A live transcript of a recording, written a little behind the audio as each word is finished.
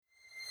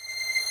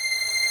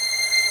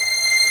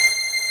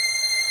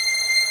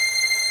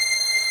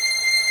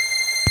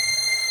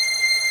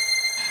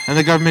and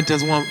the government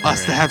doesn't want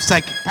us to have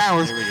psychic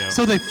powers,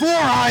 so they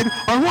fluoride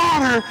our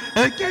water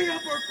and they gang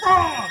up our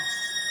frogs.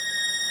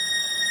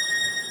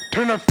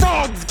 Turn our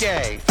frogs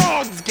gay.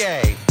 Frogs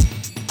gay.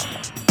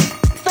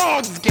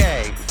 Frogs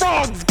gay.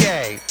 Frogs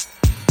gay.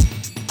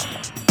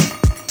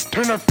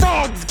 Turn our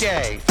frogs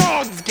gay.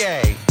 Frogs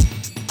gay.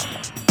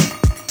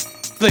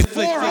 They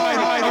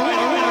fluoride our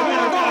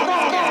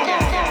water.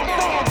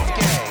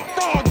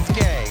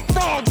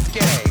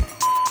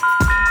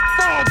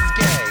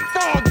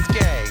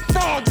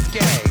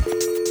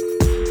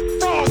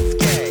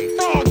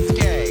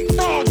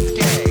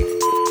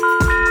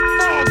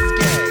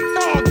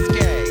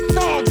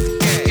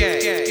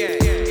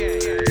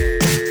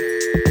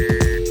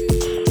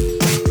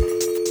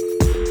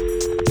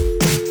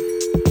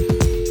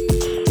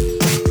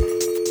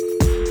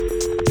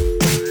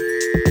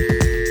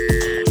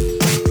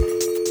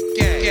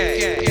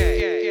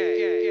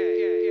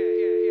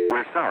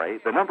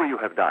 The number you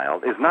have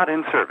dialed is not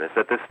in service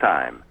at this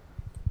time.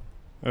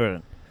 All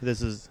right.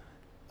 This is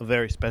a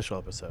very special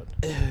episode.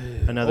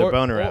 Another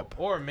boner app.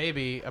 Or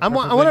maybe I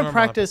want to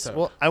practice. Episode.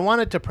 Well, I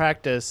wanted to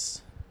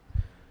practice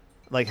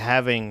like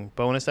having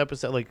bonus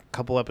episode, like a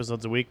couple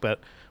episodes a week, but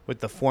with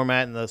the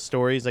format and the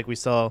stories, like we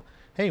saw.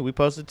 Hey, we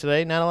posted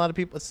today. Not a lot of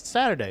people. It's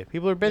Saturday.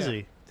 People are busy.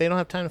 Yeah. They don't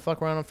have time to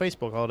fuck around on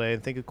Facebook all day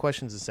and think of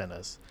questions to send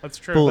us. That's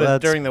true.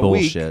 But during the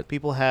week,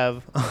 people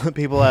have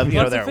you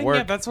know, they're at work.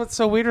 Yeah, that's what's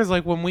so weird is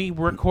like when we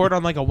record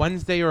on like a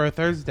Wednesday or a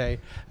Thursday,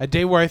 a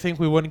day where I think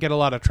we wouldn't get a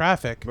lot of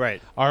traffic.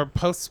 Right. Our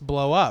posts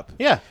blow up.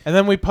 Yeah. And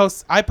then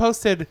I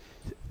posted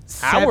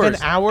 7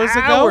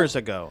 hours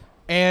ago.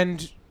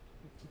 And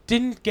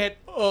didn't get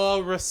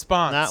a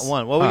response. Not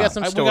one. Well, we got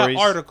some stories. We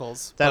got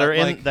articles that are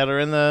in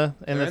the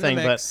thing,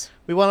 but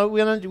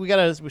we got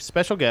a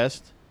special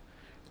guest.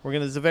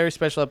 This is a very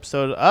special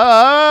episode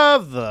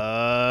of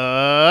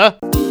the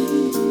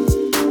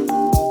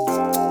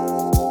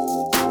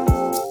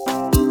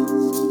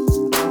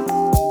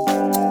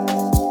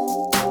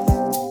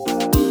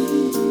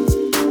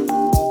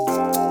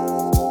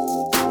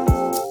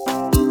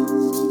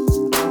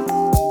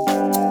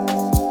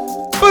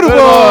Buddha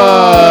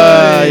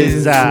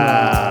Boys.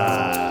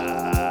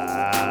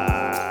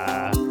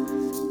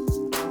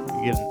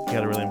 You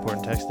got a really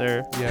important text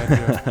there.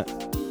 Yeah.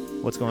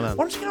 What's going on?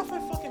 Why don't you get off my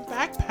fucking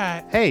back,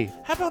 Pat? Hey.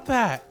 How about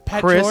that?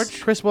 Pat Chris,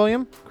 George? Chris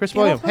William? Chris get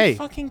William. Off my hey.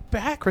 fucking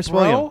back, Chris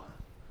bro. William.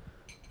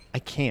 I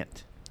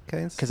can't.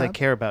 Okay. Because I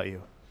care about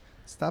you.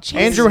 Stop.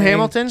 Andrew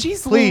Hamilton,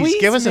 Jeez please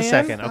Louise, give us a man.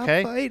 second, Stop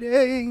okay?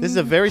 fighting. This is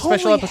a very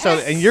special Holy episode,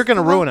 heck. and you're going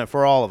to ruin it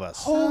for all of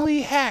us.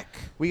 Holy heck.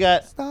 We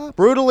got Stop.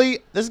 This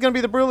is going to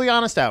be the Brutally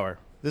Honest Hour.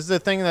 This is a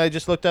thing that I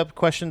just looked up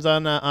questions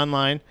on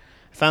online.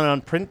 I found it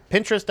on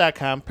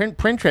Pinterest.com.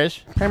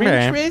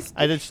 Pinterest.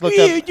 I just looked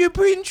up. Your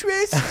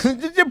Pinterest.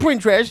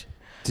 Pinterest.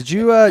 Did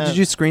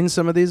you screen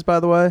some of these, by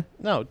the way?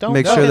 No, don't.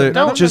 Make sure they're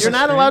don't. just You're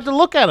not allowed to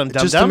look at them,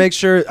 just to make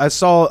sure. I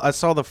saw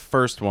the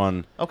first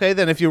one. Okay,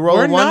 then if you roll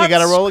one, you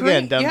got to roll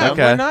again, dum Yeah, dum.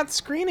 Okay. we're not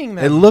screening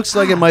them. It looks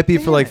like it might be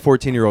for like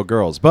 14-year-old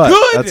girls, but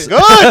Good! that's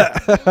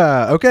Good.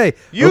 okay.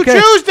 You okay.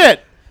 choose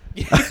it.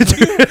 You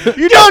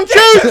don't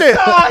choose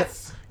it.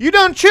 You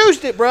don't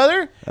choose it,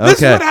 brother. This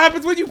is Okay. what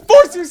happens when you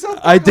force yourself.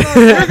 I down on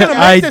did. us. gonna make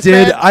I this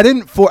did. bad. I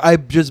didn't. I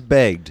just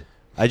begged.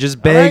 I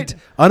just begged,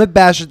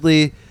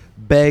 unabashedly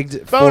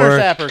begged Boner for.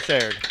 Sapper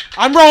shared.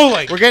 I'm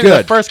rolling. We're getting to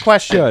the Good. first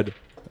question. Good.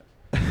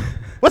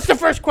 What's the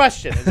first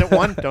question? Is it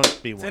one? Don't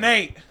be one. It's an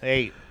 8.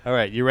 8. All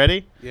right, you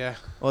ready? Yeah.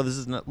 Well, this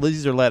is not.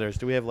 These are letters.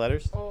 Do we have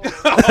letters? It's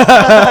the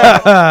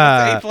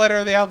 8th letter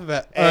of the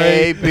alphabet.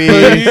 A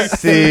B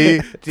C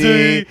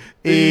D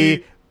E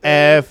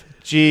F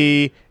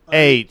G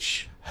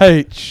H.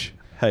 H.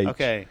 Hey.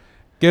 Okay.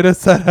 Get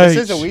us that This H.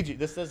 is a Ouija.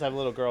 This does have a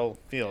little girl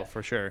feel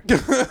for sure.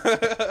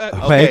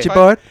 Hey, your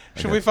board.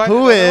 Should we find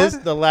Who another is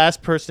one? the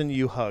last person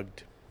you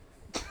hugged?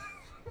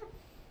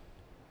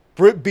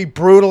 Be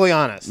brutally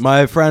honest.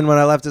 My friend when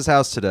I left his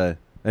house today,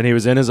 and he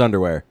was in his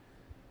underwear.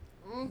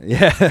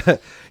 Yeah,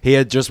 he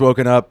had just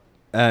woken up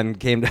and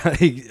came down.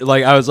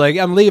 I was like,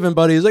 I'm leaving,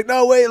 buddy. He's like,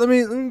 no, wait, let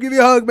me give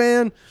you a hug,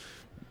 man.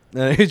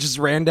 And he just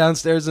ran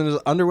downstairs in his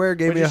underwear,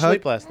 gave Where'd me you a hug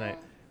sleep last night?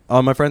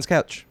 on my friend's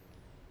couch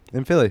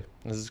in Philly.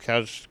 Is this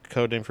couch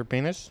code name for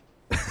penis?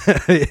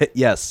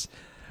 Yes.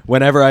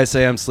 Whenever I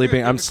say I'm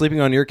sleeping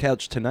on your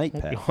couch tonight,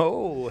 Pat.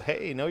 Oh,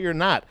 hey, no, you're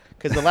not.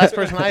 Because the last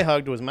person I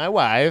hugged was my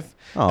wife,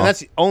 Aw. and that's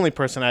the only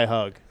person I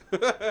hug.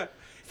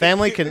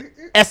 Family can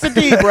S a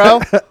D,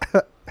 bro.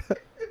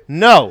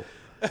 No.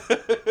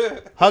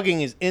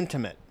 Hugging is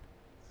intimate.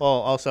 Well,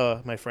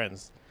 also my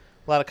friends.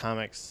 A lot of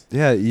comics.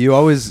 Yeah, you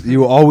always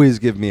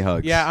give me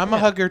hugs. Yeah, I'm a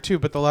hugger too,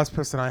 but the last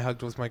person I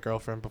hugged was my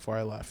girlfriend before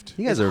I left.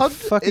 You guys Is are hugged-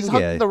 fucking is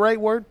hugged gay. the right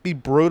word? Be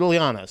brutally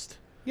honest.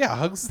 Yeah,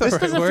 hugs the This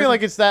right doesn't word. feel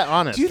like it's that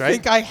honest, Do you right?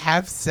 think I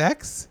have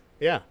sex?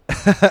 Yeah.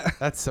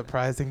 That's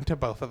surprising to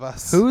both of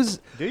us. Who's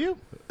Do you?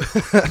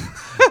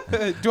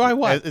 Do I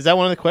what? Is that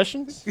one of the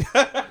questions? Do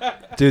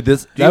dude?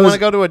 This you want to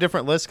go to a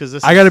different list? Because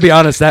this. I got to be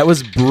honest. That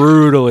was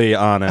brutally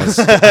honest.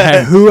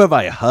 And who have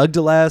I hugged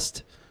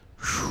last?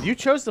 You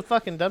chose the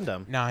fucking dum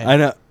dum. 9. I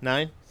know.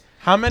 9.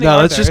 How many No,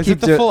 are let's there? just Is keep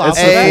it the doing full it's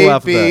the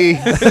alphabet? full A,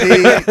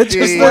 alphabet.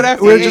 B, C, What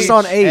after We're H? just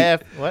on 8.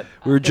 F, what?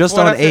 We're just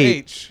What on after 8.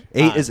 H?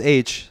 8 is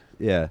H.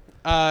 Yeah.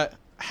 How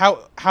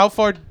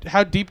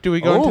deep do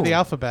we go into Oh. the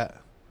alphabet?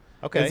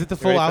 Okay. Is it the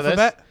You full ready for this?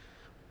 alphabet?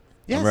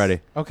 Yes. I'm ready.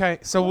 Okay,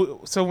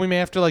 so we may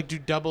have to like do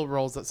double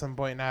rolls at some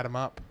point and add them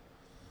up.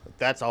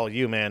 That's all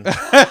you, man. All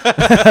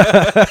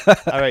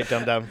right,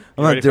 dum dum.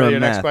 I'm not Ready for doing your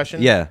next math.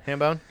 question? Yeah.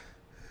 Hambone.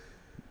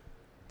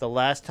 The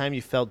last time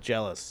you felt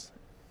jealous,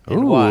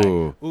 and why?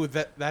 Ooh,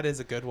 that is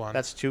a good one.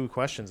 That's 2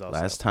 questions. Also,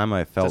 Last time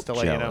I felt Just to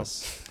let you know.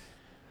 jealous.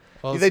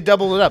 Well, they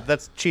doubled it up.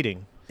 That's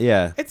cheating.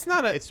 Yeah. it's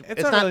not a. It's not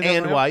not really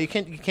and double why. up. You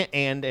can't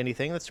and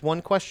anything. That's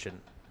one question.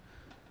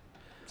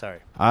 Sorry.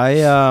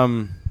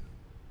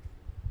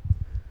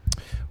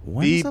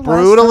 When's Be the last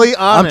brutally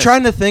time? I'm honest.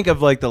 trying to think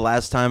of like the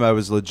last time I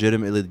was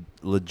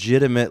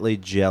legitimately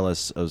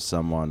jealous of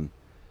someone.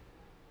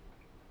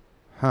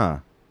 Huh.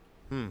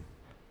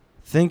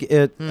 Think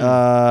it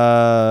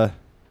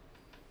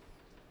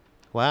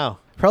Wow.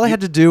 probably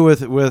had to do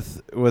with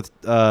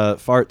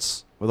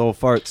farts, with old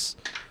farts.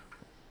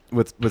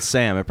 With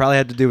Sam. It probably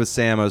had to do with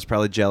Sam. I was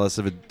probably jealous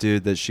of a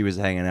dude that she was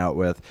hanging out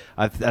with.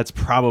 That's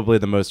probably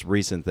the most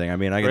recent thing. I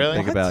mean, I can Really?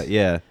 think What? about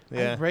yeah.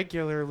 Yeah. I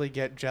regularly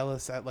get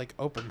jealous at like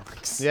open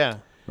mics. Yeah.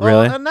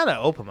 Really? Well, not at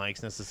open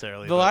mics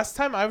necessarily. The but- last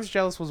time I was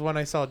jealous was when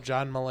I saw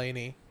John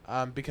Mulaney,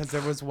 because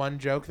there was one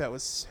joke that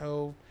was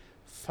so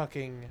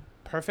fucking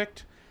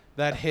perfect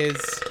that his.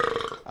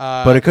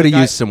 But it could have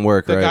used some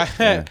work, the right?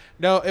 guy, Yeah.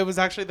 No, it was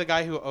actually the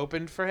guy who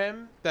opened for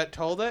him that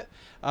told it.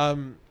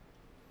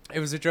 It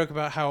was a joke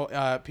about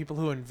how people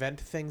who invent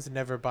things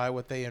never buy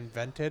what they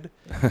invented.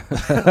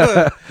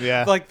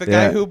 Yeah. Like the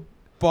guy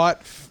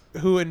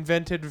who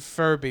invented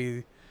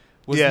Furby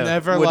was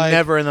never would like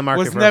never in the market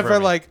was for a never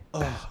Furby. like,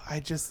 oh,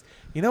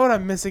 you know what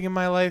I'm missing in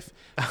my life?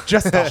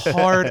 Just a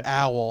hard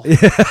owl.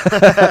 That's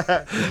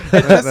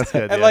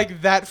good. And yeah.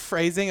 like that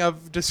phrasing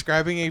of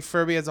describing a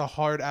Furby as a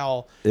hard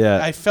owl, Yeah.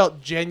 I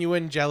felt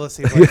genuine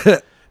jealousy. Like,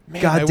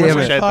 man, God I damn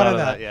wish it. I thought of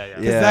that. Yeah, yeah.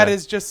 Because Yeah. that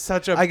is just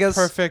such a I guess-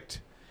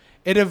 perfect.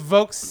 It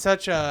evokes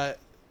such a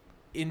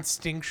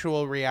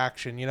instinctual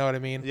reaction. You know what I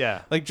mean?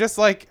 Yeah. Like just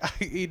like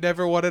he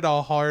never wanted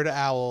a hard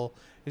owl.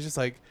 It's just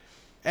like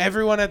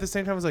everyone at the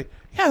same time was like,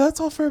 yeah, that's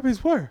all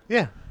Furbies were.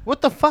 Yeah.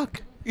 What the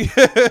fuck?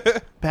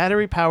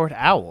 Battery powered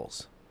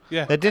owls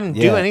Yeah. that didn't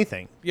do Yeah.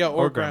 anything. Yeah,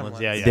 or gremlins.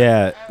 Yeah, yeah.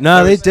 Yeah.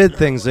 No, they did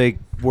things. They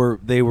were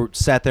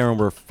sat there and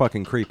were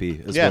fucking creepy.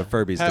 Is Yeah. what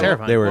Furbies How- did.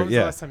 Terrifying. They were When was the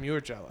yeah. last time you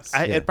were jealous?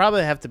 Yeah. It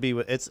probably have to be.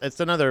 It's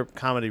another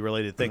comedy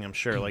related thing. I'm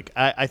sure. Like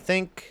I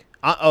think.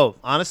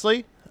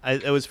 Honestly,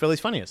 it was Philly's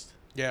Funniest.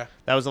 yeah.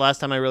 That was the last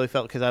time I really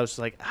felt because I was just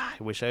like, I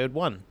wish I had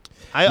won.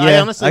 I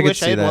Yeah, honestly I could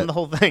wish I see had that. won the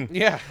whole thing.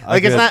 Yeah.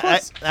 Like it's could. not.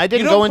 Plus, I you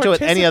didn't don't go into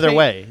it any other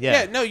participate- way.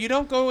 Yeah. No, you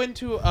don't go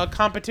into a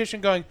competition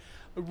going,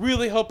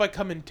 really hope I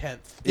come in 10th.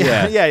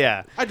 Yeah. yeah.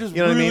 Yeah. I just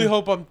You know what I really mean?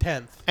 hope I'm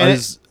 10th. And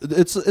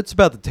it's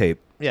about the tape.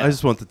 Yeah. I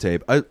just want the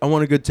tape. I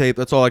want a good tape.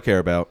 That's all I care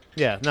about.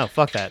 Yeah. No.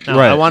 Fuck that. No.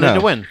 Right, I wanted no.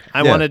 to win.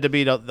 I Yeah. wanted to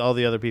beat all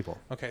the other people.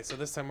 Okay, so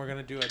this time we're going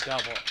to do a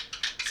double.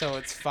 So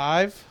it's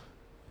 5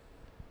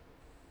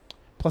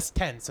 plus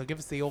 10. So give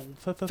us the old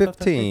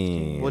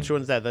 15. Which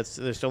one's that?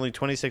 There's only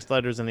 26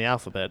 letters in the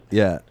alphabet.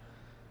 Yeah.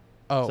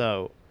 Oh,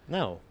 So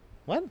no.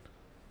 What?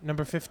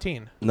 number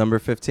 15. Number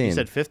 15. You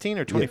said 15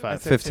 or I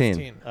 25? said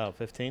 15. Oh,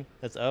 15.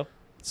 That's O.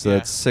 So Yeah.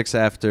 it's 6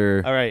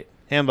 after. All right.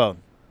 Hambone.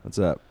 What's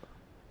up?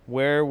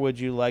 Where would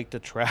you like to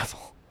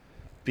travel?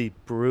 Be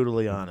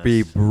brutally honest.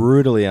 Be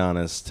brutally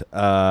honest.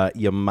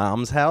 Your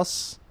mom's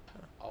house.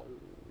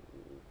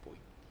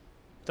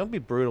 Don't be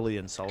brutally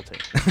insulting.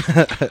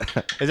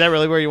 Is that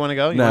really where you want to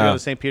go? You want to No. go to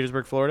St.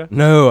 Petersburg, Florida?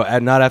 No,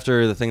 not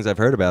after the things I've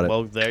heard about it.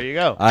 Well, there you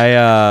go.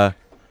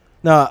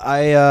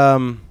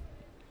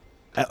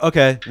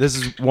 Okay, this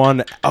is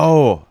one.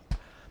 Oh,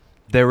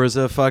 there was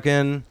a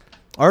fucking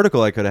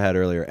article I could have had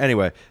earlier.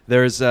 Anyway,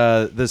 there's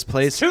this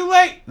place. Too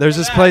late. There's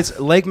this place,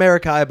 Lake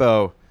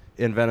Maracaibo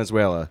in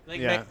Venezuela.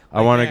 Yeah.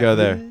 I want to go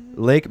there.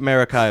 Lake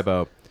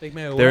Maracaibo.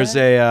 There's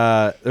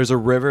a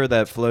river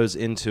that flows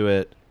into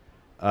it,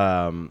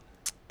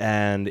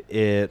 and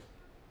it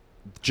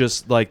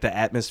just like the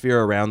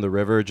atmosphere around the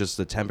river, just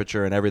the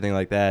temperature and everything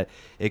like that.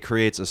 It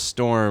creates a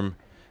storm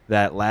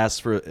that lasts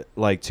for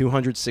like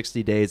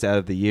 260 days out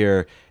of the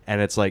year,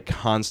 and it's like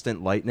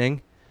constant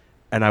lightning.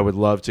 And I would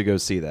love to go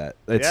see that.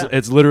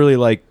 It's literally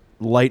like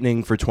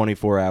lightning for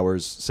 24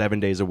 hours, 7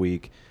 days a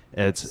week.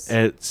 It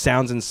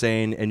sounds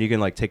insane, and you can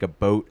like take a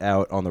boat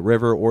out on the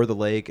river or the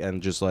lake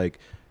and just like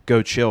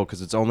go chill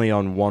because it's only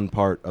on one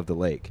part of the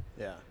lake.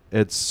 Yeah.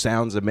 It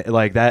sounds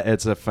like that.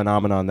 It's a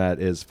phenomenon that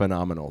is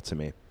phenomenal to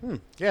me.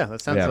 Yeah,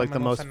 that sounds Yeah. like the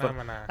most fun.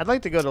 Phenomena. I'd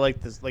like to go to like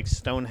this, like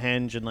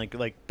Stonehenge and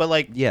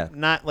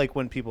not like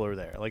when people are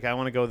there. Like I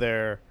want to go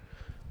there,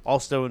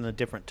 also in a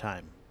different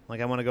time.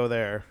 Like I want to go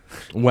there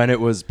When it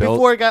was built,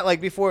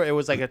 before it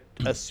was like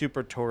a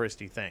super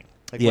touristy thing.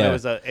 Like Yeah. when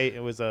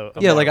it was a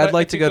Yeah, like But I'd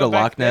like if to you go to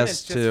back Loch then, Ness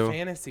it's just too.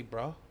 fantasy,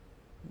 bro.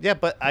 yeah,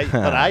 but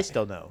I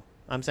still know.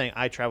 I'm saying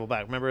I travel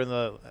back. Remember in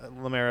the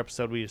Lemaire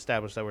episode we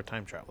established that we're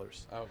time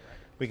travelers. Oh, right.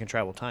 We can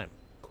travel time.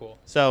 Cool.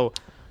 So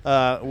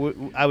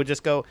I would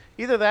just go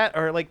either that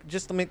or like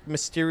just to make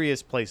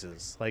mysterious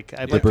places. Like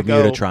I'd The like to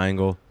Bermuda go.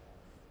 Triangle.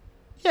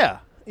 Yeah,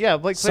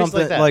 like places Something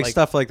like that. like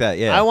stuff like that.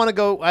 Yeah. I want to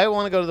go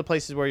to the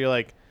places where you're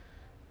like,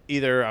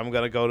 either I'm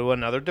gonna go to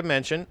another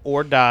dimension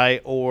or die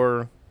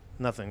or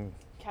nothing.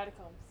 Catacombs.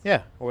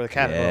 Yeah, or the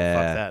cat. Oh, Yeah.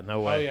 fuck that.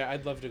 No way. Oh yeah,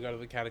 I'd love to go to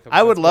the catacombs.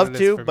 I would That's what love it is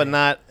to, for but me.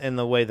 not in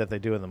the way that they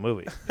do in the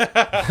movie.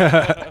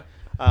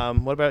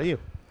 What about you?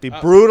 Be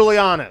brutally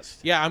honest.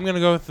 Yeah, I'm gonna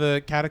go with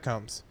the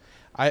catacombs.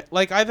 I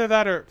like either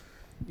that or,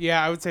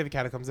 yeah, I would say the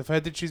catacombs. If I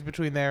had to choose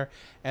between there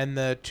and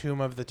the tomb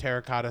of the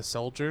terracotta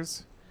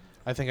soldiers,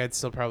 I think I'd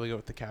still probably go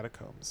with the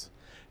catacombs,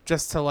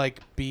 just to like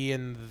be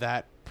in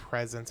that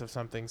presence of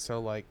something so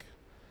like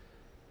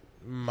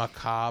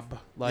macabre.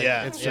 Like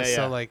Yeah, it's yeah, just yeah.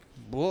 so like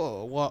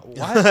whoa, what?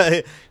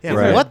 Yeah,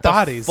 Right. what the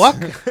Bodies.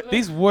 fuck?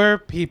 These were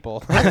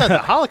people. I thought the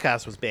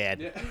Holocaust was bad.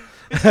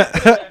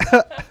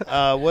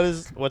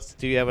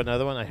 Do you have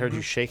another one? I heard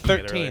you shaking it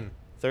earlier. 13.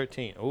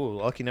 13. Ooh,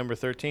 lucky number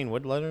 13.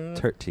 What letter?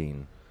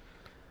 13.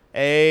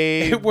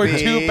 A. We're B.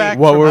 two back.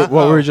 What from were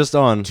what O. were we just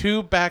on?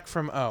 2 back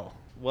from O.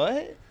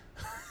 What?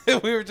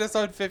 We were just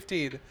on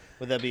 15.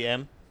 Would that be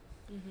M?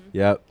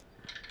 Yep.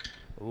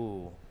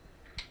 Ooh.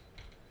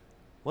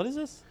 What is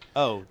this?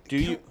 Oh, do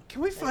you?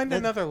 Can we find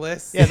another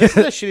list? Yeah, this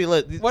is a shitty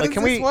list. What Like, is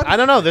can this we? one? I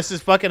don't know. This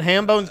is fucking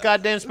Hambone's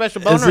goddamn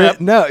special Is boner it, app.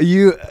 no,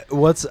 you.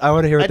 What's? I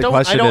want to hear what the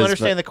question I don't is.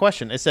 understand the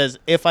question. It says,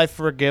 "If I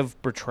forgive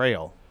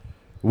betrayal,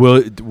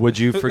 Would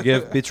you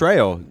forgive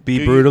betrayal?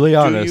 Be brutally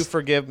honest. Do you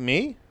forgive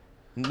me?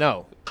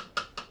 No,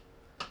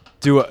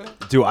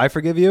 do I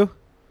forgive you?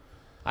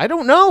 I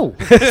don't know.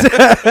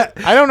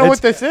 I don't know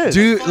what this is.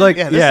 Do you, like?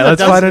 Yeah, Yeah, this is a let's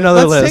dumb- find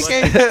another Let's list.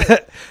 take a,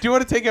 do you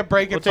want to take a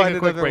break We'll and take find a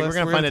quick another break. list?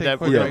 We're gonna find a take better-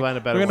 quick we're gonna break. find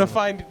a better We're gonna one.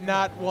 find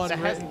not one It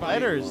has written by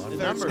letters, you.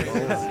 the numbers.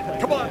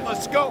 Come on,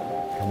 let's go.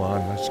 Come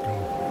on, let's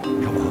go.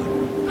 Come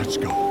on, let's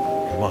go.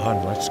 Come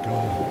on, let's go.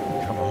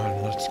 Come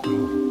on, let's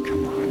go.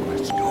 Come on,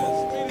 let's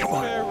go. Come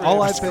on.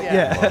 All I think,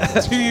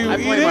 yeah. Do you I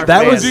eat blame our it?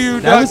 that fans. was Do you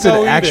that not was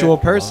go an eat actual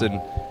it? person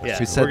Yeah,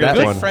 who we're said gonna that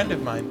Good one. friend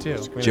of mine too.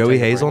 Joey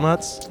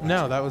Hazelnuts.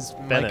 No, that was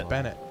Bennett. Mike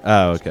Bennett. Oh,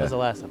 That okay. was the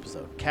last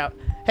episode.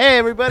 Hey,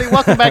 everybody!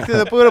 Welcome back to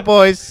the Buddha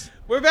Boys.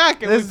 We're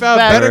back and we This is found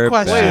back. better We're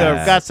questions. back.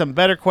 We've got some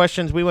better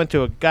questions. We went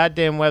to a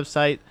goddamn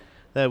website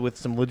that with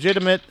some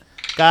legitimate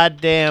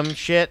goddamn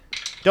shit.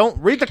 Don't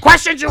read the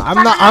questions, you.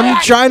 I'm not. I'm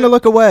trying to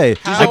look away.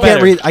 I can't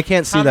better. read. I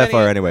can't see How that many-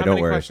 far anyway. How Don't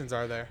many worry. questions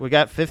are there? We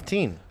got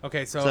 15.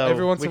 Okay, so, So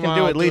every once we in a can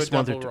while do at least a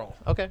one or double two. roll.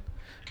 Okay.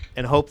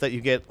 And hope that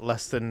you get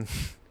less than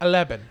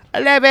 11.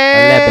 11.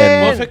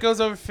 Well, if it goes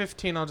over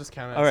 15, I'll just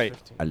count it All as right.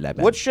 15.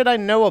 11. What should I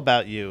know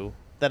about you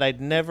that I'd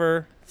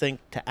never think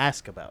to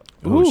ask about?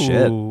 Oh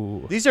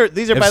shit. These are If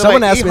by the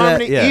someone way, asked me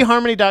that, yeah.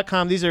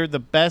 eHarmony.com. These are the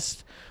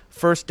best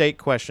first date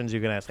questions you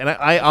can ask. And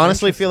I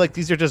honestly feel like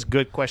these are just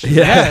good questions.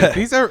 Yeah.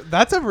 Yeah,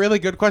 that's a really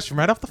good question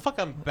right off the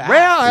fucking bat.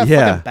 Right off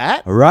Yeah. fucking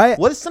bat. Right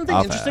What is something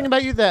off interesting bat.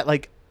 about you that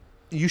like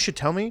you should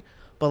tell me,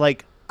 but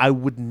like I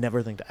would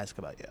never think to ask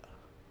about you?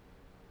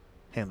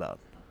 Hand out.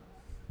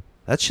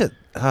 That shit.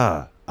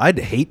 I'd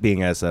hate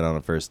being asked that on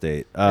a first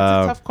date. It's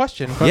a tough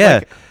question. But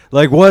Yeah.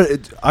 Like what?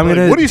 I'm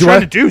gonna. what are you do trying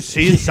I- to do?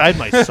 See inside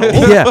my soul?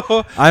 Yeah.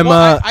 I'm.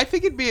 Well, I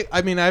think it'd be.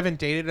 I mean, I haven't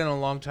dated in a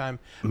long time.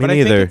 Me but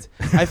neither.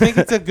 I think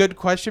it's a good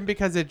question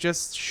because it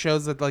just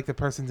shows that like the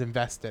person's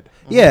invested.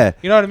 Yeah.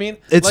 You know what I mean?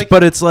 It's like,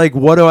 but it's like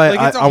what do I?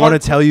 like, it's a I want to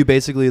hard- tell you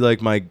basically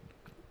like my,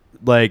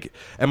 like,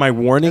 am I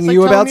warning It's like you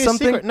telling about me a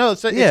something? secret. No,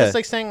 it's Yeah. just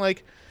like saying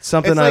like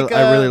Something it's like,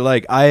 I really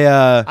like.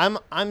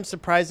 I'm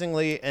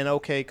surprisingly an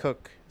okay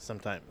cook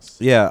sometimes.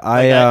 Yeah.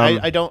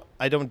 Like,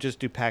 I don't just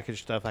do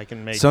packaged stuff. I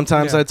can make.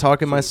 Sometimes Yeah. I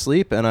talk in my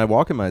sleep and I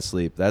walk in my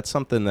sleep. That's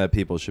something that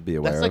people should be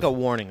aware That's like of. a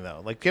warning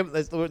though. Like they're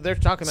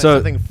talking about So-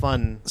 something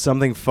fun.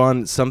 Something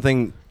fun.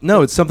 Something.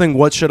 No, it's something.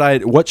 What should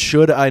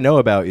I know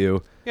about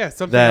you? yeah,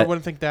 something I that-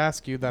 wouldn't think to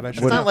ask you that I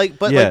should. It's know. not like,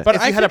 but Yeah. like, But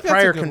if I you had a think that's a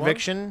prior good one.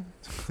 conviction,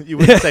 you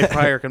wouldn't say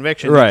prior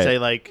conviction. Right. You'd say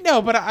like,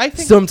 No, but I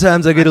think.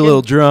 Sometimes I get a can-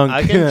 little drunk.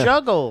 I can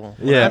juggle.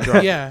 when Yeah. I'm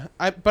drunk. Yeah,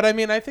 but I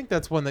mean, I think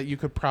that's one that you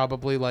could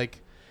probably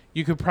like.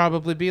 You could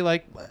probably be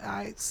like,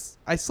 I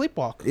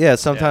sleepwalk. Yeah,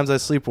 sometimes I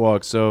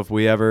sleepwalk. So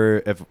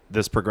if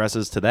this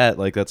progresses to that,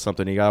 like that's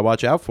something you gotta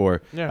watch out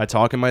for. Yeah. I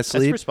talk in my That's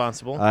sleep.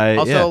 responsible. I-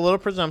 Also yeah. a little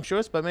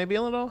presumptuous, but maybe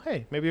a little.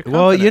 Hey, maybe you're.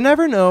 Well, you confident.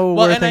 never know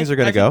Well, where and things I are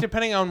gonna think go.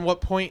 depending on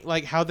what point,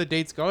 like how the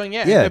date's going.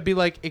 Yeah, Yeah. it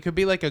could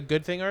be like a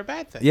good thing or a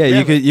bad thing. Yeah, Yeah,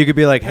 you could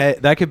be like, hey,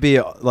 that could be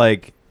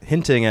like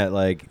hinting at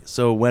like,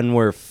 so when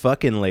we're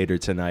fucking later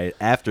tonight,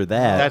 after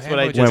that, That's what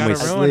I Hamlet, just. you when we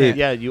gotta ruin sleep. it.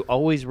 Yeah, you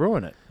always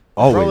ruin it.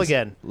 always Roll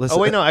again. Listen,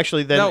 Oh wait, no.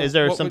 Actually, then No, is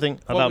there what something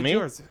would, what about would me?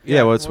 Yours?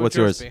 Yeah, what's what would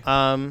yours? be?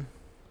 I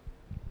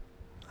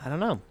don't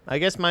know. I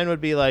guess mine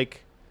would be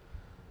like,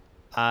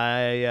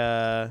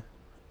 I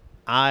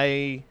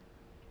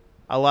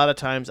a lot of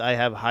times I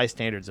have high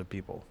standards of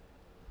people.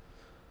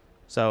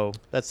 So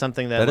that's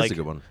something that That like is a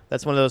good one.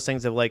 that's one of those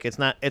things of like it's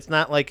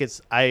not like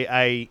it's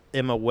I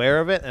am aware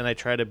of it and I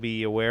try to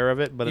be aware of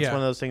it, but it's Yeah.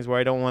 one of those things where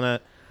I don't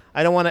want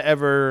to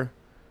ever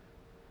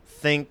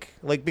think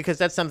like because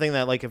that's something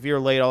that like if you're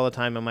late all the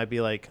time it might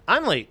be like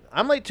I'm late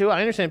too. I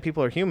understand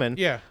people are human.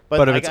 Yeah. But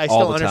But if I it's still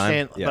all the time,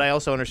 understand yeah. but I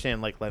also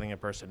understand like letting a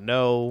person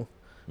know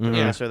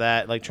Yeah. this or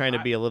that, like trying to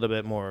be a little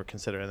bit more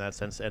considerate in that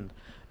sense. And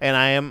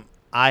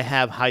I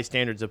have high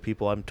standards of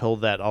people. I'm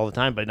told that all the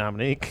time by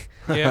Dominique.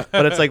 Yeah.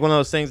 But it's like one of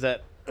those things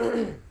that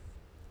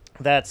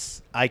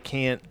I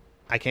can't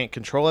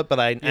control it, but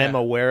I am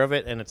aware of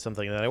it, and it's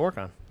something that I work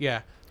on.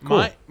 Yeah.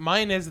 Cool.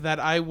 Mine is that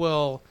I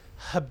will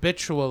We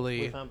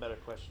habitually. found better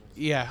questions.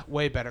 Yeah,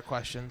 way better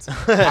questions.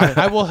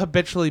 I will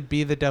habitually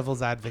be the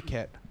devil's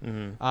advocate.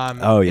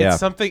 Oh, yeah. It's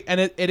something, and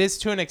it is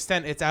to an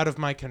extent. It's out of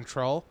my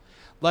control.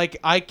 Like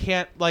I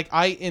can't. Like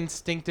I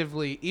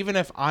instinctively, even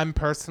if I'm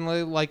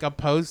personally like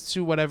opposed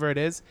to whatever it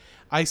is,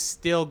 I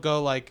still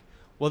go like,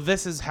 well,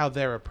 this is how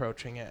they're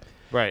approaching it.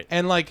 Right.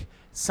 And like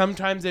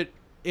sometimes it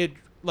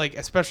like,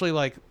 especially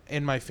like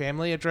in my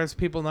family, it drives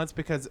people nuts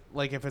because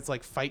like if it's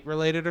like fight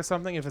related or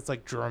something, if it's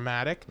like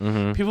dramatic,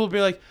 people will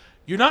be like,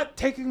 "You're not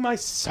taking my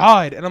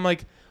side," and I'm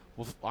like,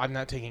 "Well, I'm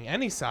not taking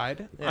any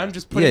side. Yeah. I'm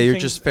just putting you're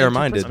things just into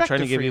fair-minded. I'm trying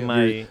to perspective give for you you."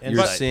 my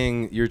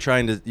insight.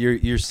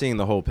 You're seeing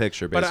the whole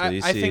picture But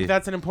basically. I think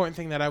that's an important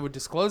thing that I would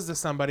disclose to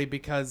somebody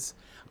because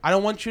I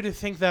don't want you to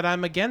think that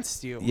I'm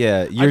against you.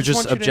 Yeah, I you're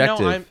just want you to know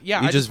objective. you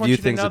You just want view you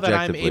to things know that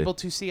I'm objectively. able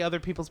to see other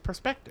people's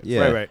perspectives.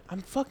 Yeah. Right.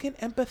 I'm fucking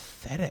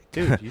empathetic.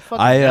 Dude, you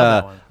fucking nailed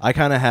that one. I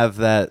kind of have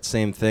that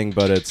same thing,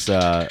 but it's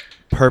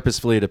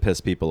purposefully to piss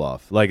people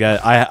off. Like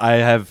I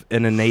have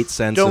an innate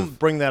sense Don't of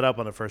bring that up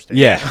on a first date.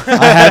 yeah.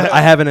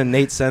 I have an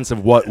innate sense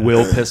of what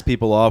will piss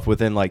people off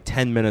within like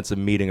 10 minutes of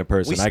meeting a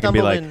person. We I can be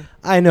stumbled like, in-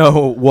 I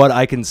know what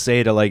I can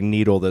say to like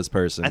needle this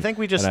person. I think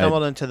we just And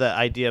stumbled into the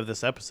idea of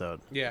this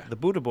episode. Yeah. The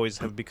Buddha Boys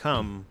have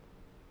become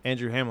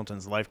Andrew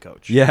Hamilton's life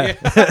coach. Yeah,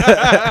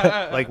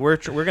 Like we're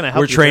gonna help.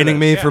 we're you through training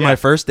me this. for Yeah. my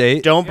first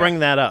date. Don't bring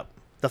that up.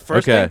 The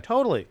first Okay. thing,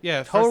 totally. Yeah,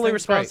 first totally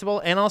thing's great.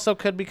 responsible, and also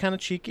could be kind of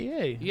cheeky.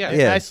 Hey, Yeah.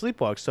 Yeah. I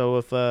sleepwalk. So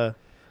if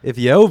If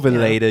you're over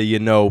later, you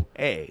know,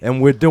 hey,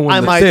 and we're doing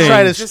I the might thing.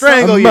 try to Just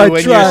strangle I you might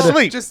when try you're to-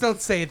 asleep. Just don't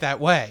say it that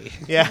way.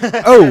 Yeah.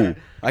 Oh,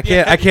 I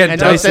can't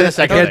And don't dice say the it. I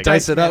second can't thing.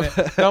 dice it up.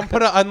 Don't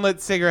put an unlit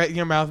cigarette in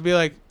your mouth and be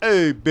like,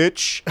 Hey,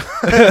 bitch.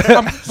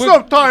 with-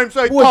 Sometimes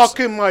I What's- talk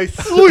in my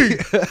sleep.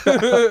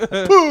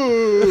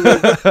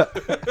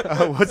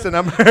 What's the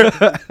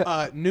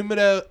number?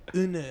 numero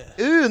uno.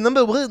 Ooh,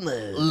 number one.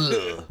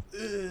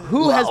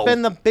 Who has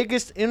been the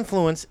biggest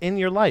influence in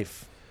your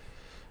life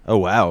Oh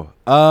wow.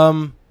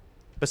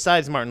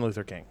 besides Martin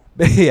Luther King?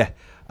 Yeah.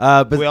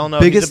 But We all know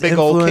he's a biggest big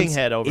old influence king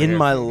head over in here.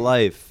 my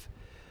life,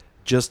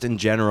 just in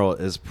general,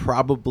 is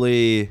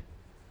probably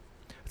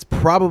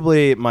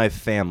my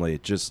family.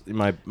 Just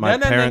my No,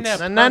 parents.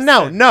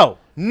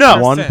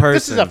 No. One Person. person.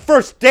 This is a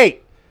first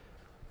date.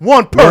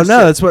 One Well, person.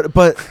 no, that's what.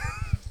 But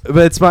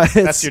it's my. It's,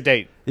 That's your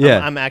date. Yeah.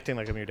 I'm acting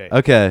like I'm your date.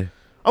 Okay.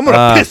 I'm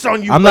gonna piss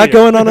on you. I'm later. not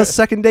going on a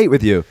second date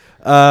with you.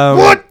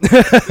 What?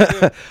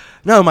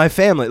 No, my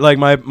family, like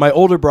my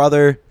older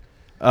brother.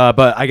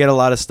 But I get a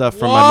lot of stuff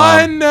from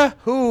my mom. One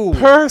Who?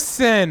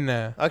 person.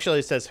 Actually,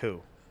 it says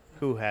who.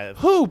 Who has?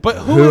 Who? But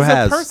Who who is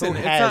has? a person? Who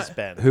It's has not,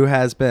 been? Who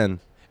has been?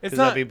 It's Does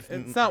not. that be-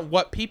 It's not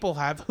what people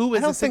have. Who I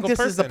is don't a think single this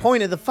person? is the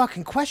point of the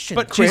fucking question.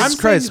 But Chris. Jesus I'm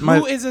Christ, saying, my-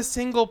 who is a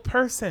single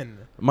person?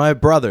 My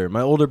brother,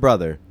 my older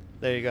brother.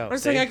 There you go. I'm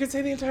saying See? I could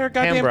say the entire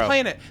goddamn Cambro.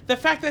 planet. The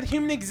fact that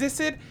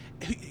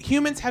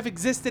humans have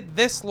existed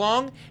this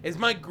long is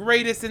my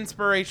greatest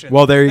inspiration.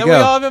 Well, there you that go. We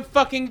all haven't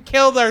fucking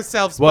killed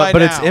ourselves Well, by but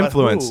now. it's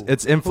influence. who?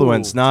 It's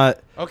influence, Who? not.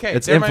 Okay,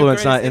 It's they're my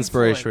influence, not greatest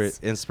inspiration. influence.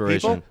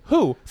 Inspiration.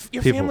 Who?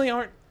 Your People. family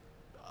aren't.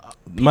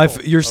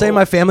 You're saying Oh.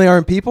 my family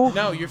aren't people?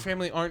 No, your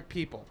family aren't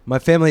people. My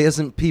family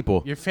isn't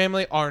people. Your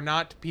family are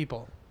not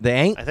people. They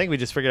ain't. I think we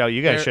just figured out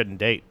you guys They're- shouldn't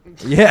date.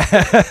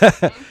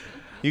 Yeah.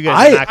 You guys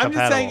I- are not I'm just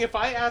compatible. saying, if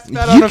I ask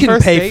that on You a can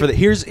first pay date, for the.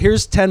 Here's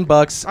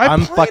 $10. I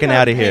I'm plan fucking on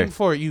out of paying here.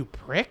 for it, you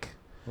prick.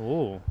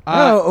 Ooh.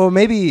 Oh, or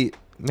maybe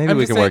I'm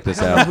we just can saying- work this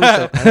I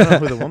out. don't know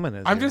who the woman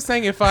is. I'm here. just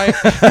saying, if I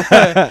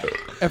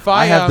if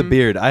I have the um,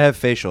 beard. I have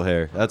facial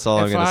hair. That's all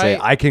I'm if gonna say.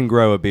 I- I can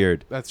grow a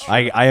beard. That's true.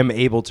 I am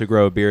able to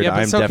grow a beard. Yeah, but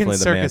I'm so can definitely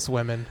the man. circus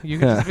women. You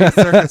can just be a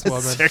circus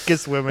woman.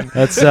 circus women.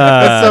 That's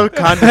That's so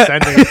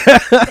condescending.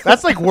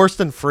 That's like worse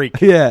than freak.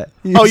 yeah.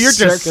 Oh, you're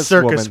just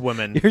circus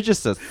woman. You're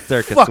just a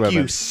circus Fuck woman.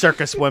 you,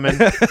 circus women.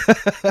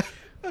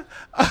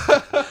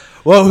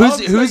 Well, I'm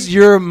who's saying-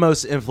 your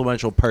most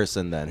influential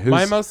person then? Who's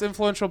My most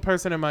influential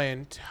person in my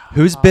entire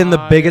who's been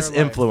the biggest life.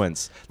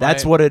 influence?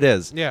 That's My- what it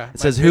is. Yeah, It my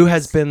says who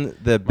has biggest- been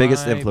the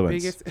biggest My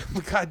influence. biggest-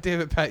 God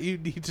damn it, Pat! You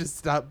need to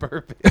stop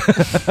burping.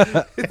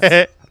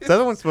 This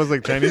other one smells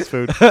like Chinese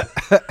food. so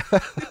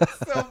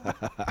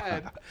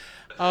bad.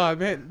 Oh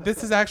man,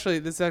 this is actually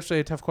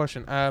a tough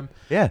question.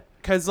 Yeah.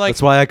 Because like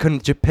That's why I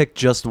couldn't pick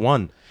just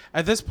one.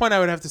 at this point, I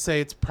would have to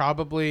say it's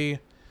probably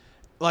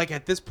like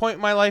at this point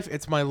in my life,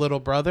 it's my little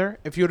brother.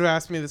 If you would have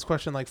asked me this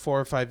question like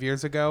 4 or 5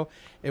 years ago,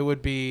 it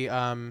would be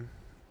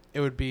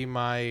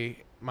my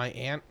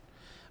aunt.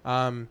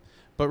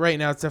 But right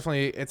now,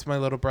 it's my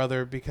little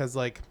brother because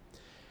like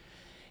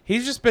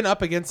he's just been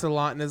up against a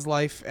lot in his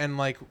life, and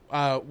like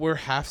we're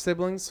half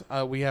siblings.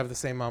 We have the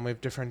same mom, we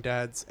have different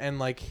dads, and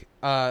like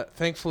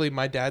thankfully,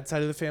 my dad's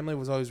side of the family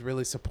was always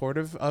really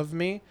supportive of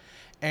me,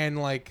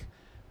 and like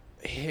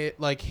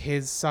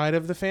his side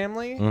of the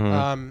family.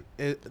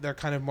 They're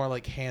kind of more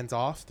like hands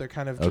off. They're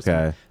kind of just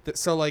Okay.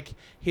 So like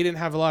he didn't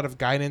have a lot of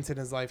guidance in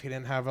his life. He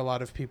didn't have a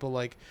lot of people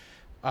like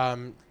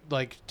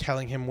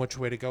telling him which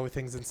way to go with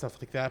things and stuff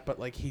like that. But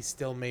like he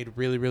still made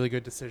really, really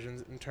good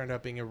decisions and turned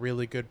out being a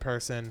really good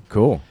person.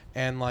 Cool.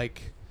 And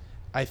like,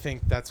 I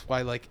think that's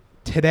why like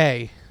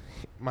today,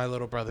 my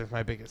little brother's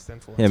my biggest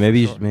influence. Yeah, for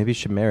sure. maybe you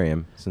should marry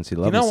him since he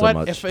loves You know you so what?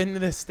 much. If in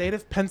the state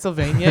of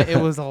Pennsylvania it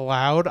was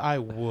allowed, I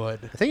would.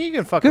 I think you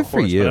can fuck Good a for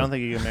horse, you. but I don't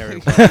think you can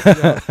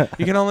marry.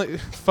 You can only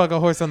fuck a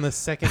horse on the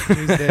second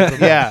Tuesday. Of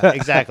the Yeah,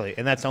 exactly,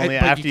 and that's only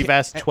But after you you've can't-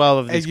 asked 12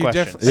 of and these you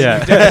questions. definitely- Yeah.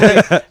 you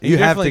definitely- You have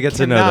to definitely get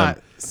to know them.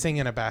 cannot Sing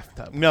in a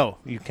bathtub. No,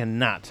 you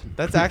cannot.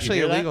 That's actually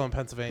hear that? illegal in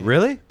Pennsylvania.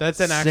 Really?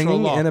 That's an actual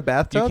Singing law. in a You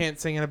bathtub? can't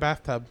sing in a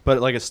bathtub.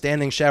 But like a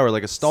standing shower,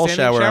 like a stall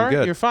Standing shower, I'm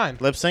good. You're fine.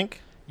 Lip sync.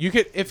 You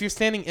could if you're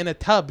standing in a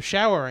tub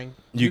showering.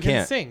 You can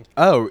can't sing.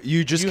 Oh,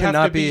 you just You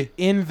cannot have to be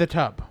in the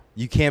tub.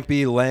 You can't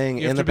be laying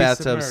You have in the to be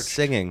bathtub submerged.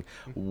 singing.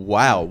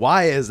 Wow.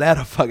 Why is that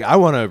a fuck? I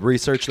want to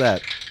research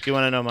that. Do you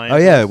want to know my Oh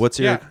yeah. influence? What's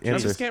your Yeah, I'm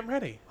answer? just getting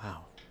ready. Wow.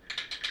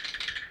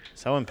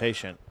 So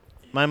impatient.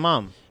 My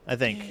mom, I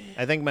think.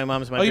 I think my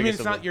mom's my Oh, you mean biggest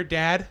it's not influence. your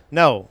dad?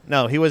 No,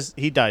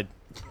 he died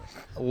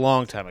a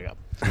long time ago.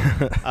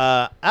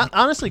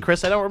 Honestly,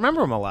 Chris, I don't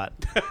remember him a lot.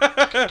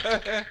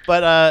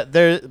 But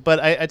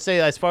I'd say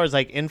as far as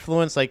like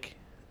influence, like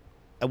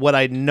what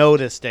I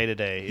notice day to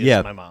day is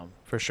Yeah. my mom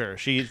for sure.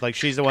 She's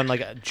the one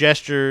like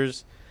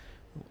gestures,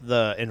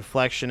 the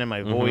inflection in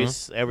my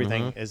voice,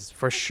 everything is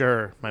for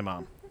sure my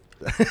mom.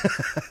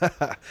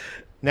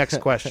 Next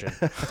question.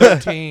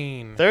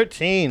 13.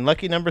 13,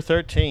 lucky number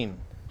 13.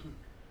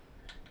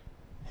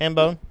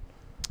 Hambone,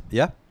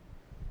 Yeah.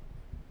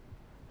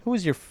 who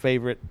was your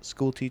favorite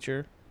school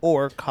teacher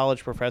or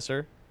college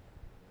professor?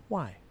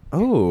 Why?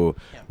 Oh.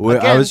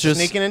 Again, I was just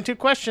sneaking into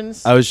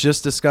questions. I was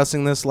just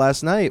discussing this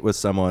last night with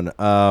someone.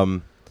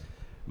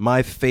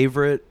 My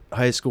favorite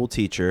high school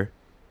teacher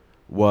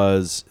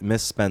was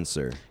Miss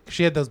Spencer.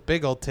 She had those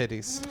big old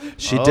titties.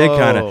 She did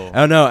kind Oh. of. I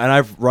don't know, and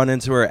I've run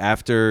into her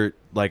after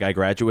like I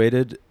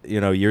graduated,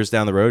 years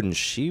down the road, and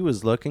she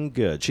was looking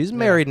good. She's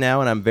married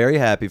now, and I'm very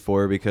happy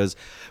for her because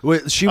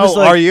she was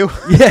like, are you?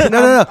 Yeah,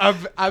 no.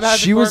 I've had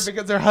She for was- her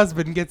because her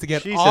husband gets to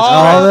get Jesus all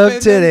All of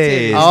of them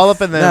titties. All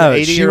up in the No,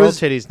 she 80-year-old was-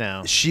 titties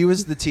now. She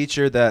was the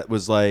teacher that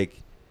was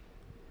like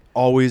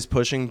always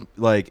pushing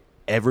like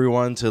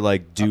everyone to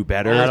like do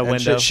better. Out a and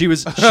window. shit. She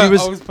was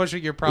always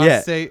pushing your yeah,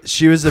 prostate.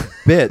 she was a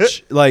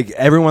bitch. Like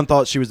everyone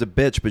thought she was a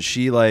bitch, but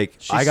she like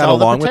She I got saw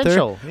the along with her.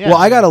 potential, yeah. Well,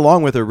 I got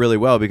along with her really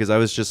well because I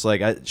was just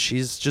like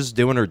she's just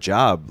doing her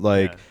job.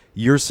 Like Yeah.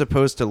 you're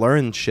supposed to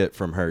learn shit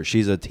from her.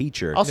 She's a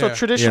teacher. Also, Yeah.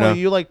 traditionally, You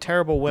you, know? like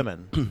terrible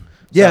women.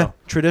 yeah, so-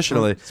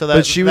 traditionally. so but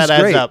that- she was that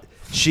adds great. up.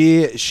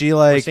 She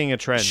like seeing a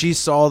trend. She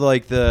saw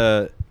like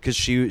because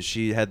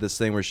she had this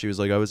thing where she was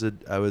like I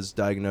was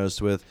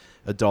diagnosed with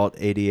adult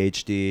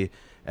ADHD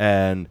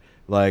and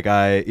like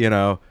I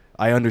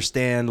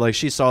understand like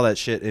she saw that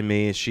shit in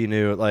me. She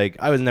knew like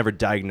I was never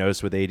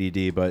diagnosed with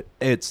ADD, but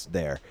it's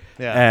there.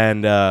 Yeah.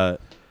 And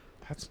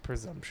That's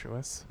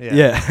presumptuous. Yeah.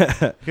 yeah.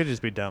 You could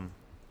just be dumb.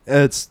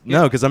 It's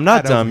no, because I'm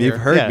not That over dumb. You've here.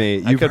 heard Yeah,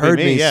 me. I You've could be heard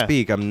me, me yeah.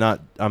 speak.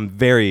 I'm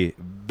very,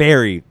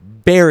 very,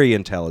 very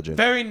intelligent.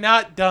 Very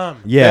not dumb.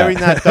 Yeah. Very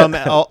not dumb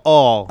at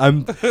all.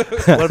 I'm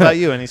What about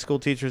you? Any school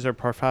teachers or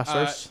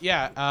professors?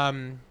 Yeah.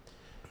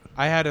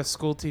 I had a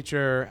school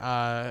teacher,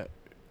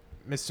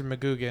 Mr.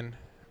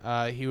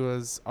 McGugan. He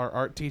was our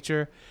art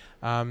teacher.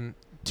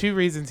 2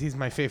 reasons he's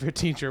my favorite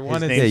teacher.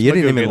 One is name's Yeah, you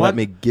didn't even McGugan. let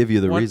me give you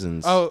the One-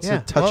 reasons. oh, it's Yeah,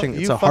 a touching. well,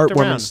 it's you a fucked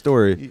heartwarming around.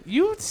 story.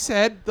 you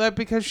said that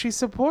because she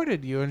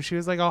supported you and she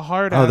was like a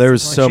hard. Oh, ass there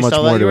was and, so she much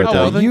saw that more you to were it, dumb.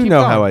 though. well, then You keep know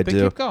going. how I Then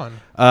do. Keep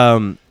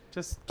going.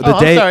 Just The Oh,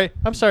 day, I'm sorry.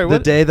 I'm sorry. the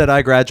What? day that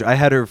I graduated, I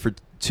had her for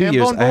 2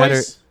 years. Hambone I had her.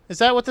 Boys? Is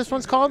that what this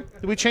one's called?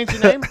 Did we change the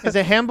name? Is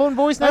it Hambone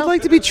Boys now? I'd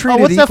like to be Oh,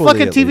 treated what's that equally,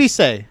 fucking at TV least.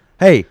 say?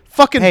 Hey,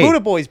 Fucking hey, Buddha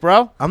Boys,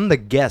 bro. I'm the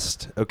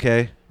guest.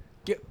 Okay.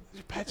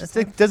 Pat, just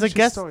think- let him does a finish his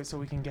guest- story so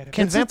we can get it.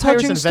 Can It's a vampires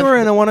touching invent- story,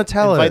 and I want to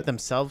tell Invite it.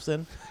 themselves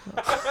in.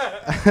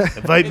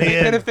 Invite me They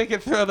can in. if they can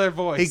throw their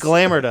voice. He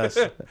glamoured us.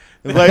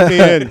 Invite me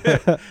in.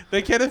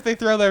 They can if they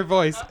throw their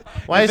voice.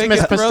 Why If is they Miss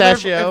can throw their-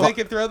 Pistachio? If they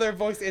can throw their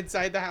voice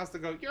inside the house to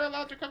go, you're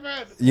allowed to come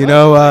in. You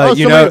know,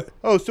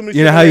 somebody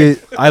you know how you.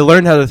 I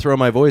learned how to throw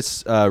my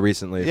voice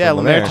recently. Yeah, from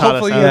Lemaire Lemaire. taught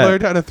us Hopefully how. you Yeah.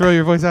 learned how to throw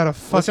your voice out a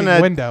fucking to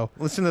that- window.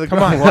 Listen to the Come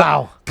on.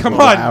 Wow. Come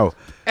Wow. on.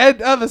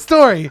 End of the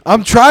story.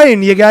 I'm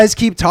trying. You guys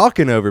keep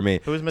talking over me.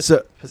 Who was Miss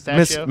So,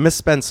 Pistachio? Miss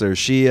Spencer.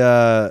 She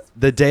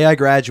the day I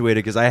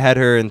graduated because I had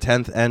her in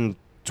 10th and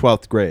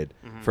 12th grade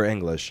Mm-hmm. for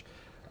English.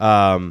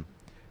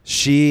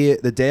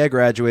 The day I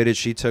graduated,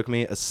 she took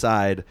me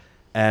aside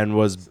and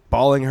was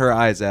bawling her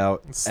eyes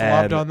out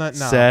Slobbed and on that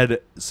knob.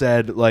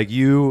 said like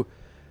you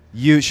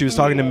she was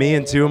talking to me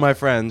and 2 of my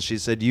friends. She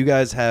said you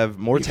guys have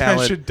more You guys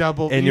talent should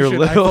double. in you your should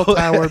little Eiffel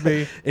Tower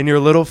me. in your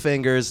little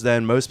fingers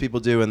than most people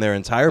do in their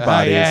entire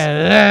bodies.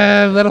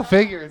 yeah, little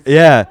figures.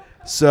 Yeah.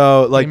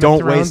 So like, Game of don't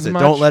Thrones waste it.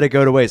 much? Don't let it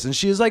go to waste. And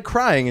she was like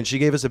crying, and she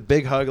gave us a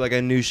big hug. Like I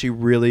knew she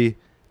really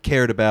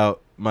cared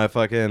about my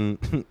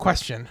fucking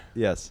Question: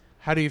 yes.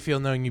 How do you feel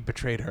knowing you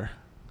betrayed her?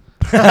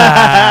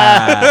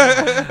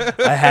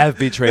 I have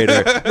betrayed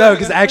her. No,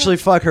 because actually,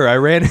 fuck her. I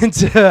ran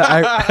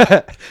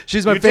into.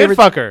 She's my You favorite.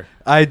 did fuck her.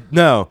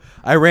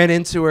 I ran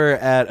into her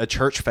at a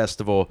church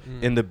festival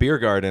in the beer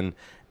garden,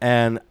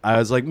 and I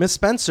was like, Miss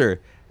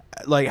Spencer,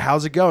 like,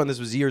 how's it going? This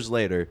was years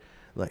later.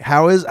 Like,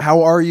 how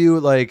are you?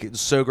 Like,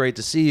 so great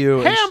to see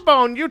you. And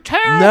Hambone, you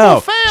terrible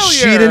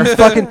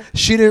failure.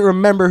 she didn't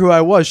remember who I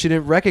was. She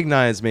didn't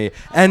recognize me.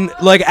 And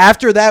like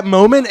after that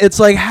moment, it's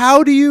like,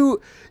 how do you?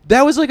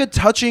 That was like a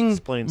touching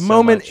Explains so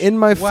moment much. in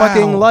my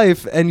fucking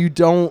life, and you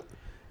don't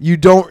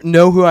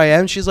know who I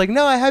am. She's like,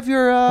 no, I have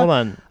your Hold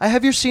on. I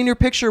have your senior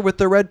picture with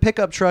the red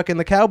pickup truck and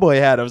the cowboy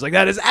hat. I was like,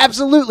 that is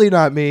absolutely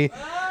not me.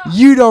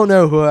 You don't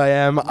know who I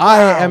am.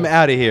 I am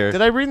out of here.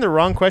 Did I read the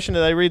wrong question?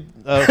 Did I read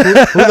who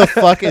the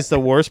fuck is the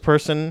worst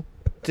person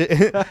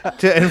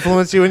to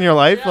influence you in your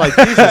life? Like,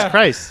 Jesus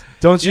Christ.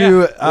 Don't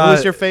you?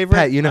 Who's your favorite?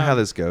 Pat, you know how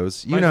this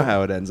goes. You know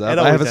how it ends up. It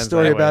I have a always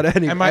story ends that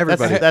about way.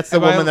 everybody. That's the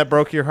Am I- woman that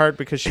broke your heart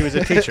because she was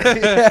a teacher.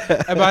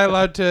 Am I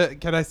allowed to?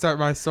 Can I start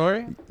my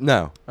story?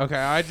 No, Okay,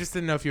 I just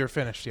didn't know if you were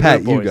finished yet. Pat,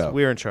 you Boys, go.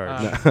 We're in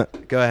charge.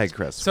 Go ahead,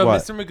 Chris. So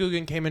What? Mr.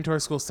 McGugan came into our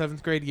school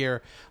 7th grade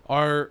year.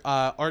 Our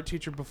art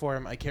teacher before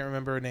him, I can't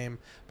remember her name,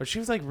 but she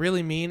was like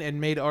really mean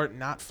and made art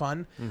not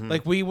fun.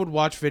 Like we would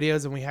watch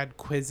videos and we had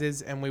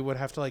quizzes and we would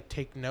have to like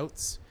take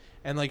notes,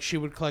 and like she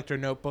would collect our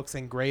notebooks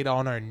and grade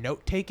on our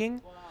note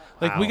taking.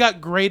 Like we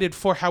got graded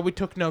for how we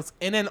took notes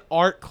in an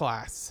art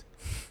class.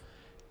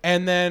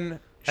 And then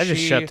I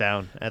just she- shut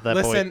down at that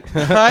Listen,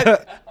 point.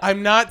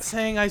 I'm not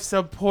saying I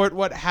support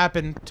what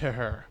happened to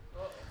her,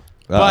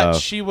 but Uh-oh.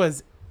 she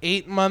was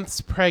 8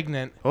 months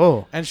pregnant.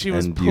 Oh. And she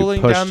was And you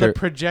pulling pushed down her- the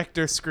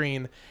projector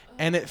screen,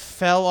 and it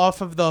fell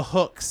off of the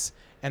hooks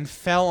and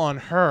fell on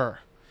her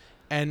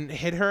and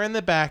hit her in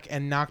the back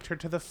and knocked her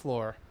to the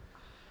floor.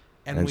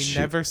 And And we she-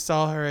 never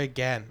saw her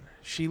again.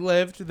 She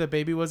lived, the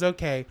baby was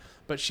okay,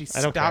 but she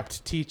I don't care.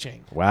 stopped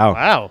teaching. Wow.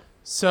 Wow.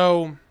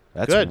 So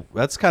Good.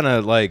 That's kind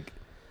of like,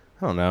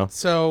 I don't know.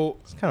 so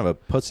It's kind of a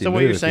pussy. So what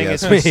move, you're if saying you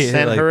is ask we me.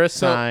 sent Like, her a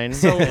sign,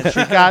 so- and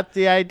she got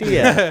the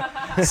idea.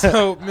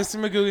 so Mr.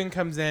 McGugan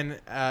comes in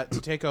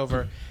to take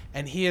over,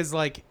 and he is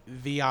like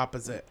the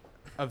opposite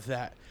of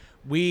that.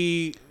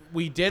 We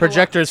did a lot-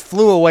 Projectors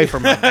flew away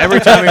from him every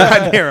time we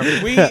got near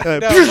him. We no,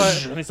 but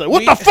And he's like,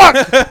 "What the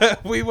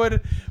fuck?"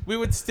 we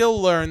would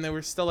still learn. There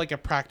was still like a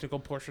practical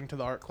portion to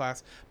the art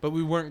class, but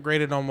we weren't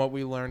graded on what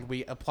we learned.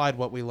 We applied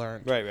what we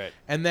learned. Right.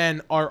 And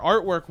then our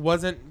artwork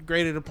wasn't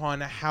graded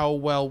upon how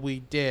well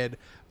we did,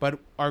 but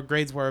our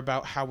grades were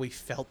about how we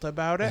felt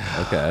about it.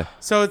 Okay.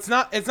 So it's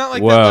not like that,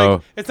 Whoa.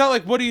 like it's not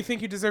like what do you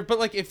think you deserve, but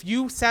like if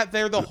you sat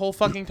there the whole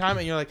fucking time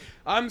and you're like,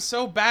 I'm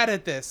so bad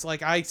at this,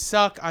 like I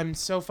suck, I'm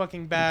so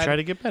fucking bad. Try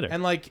to get better.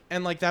 And like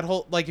that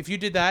whole like if you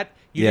did that,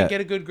 you Yeah. didn't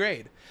get a good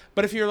grade.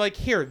 But if you're like,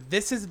 here,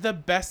 this is the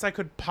best I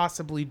could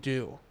possibly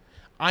do.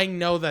 I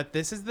know that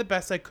this is the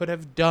best I could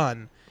have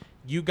done.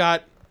 You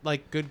got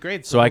like good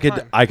grades. So the I whole could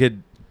time. I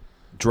could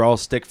draw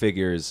stick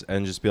figures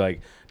and just be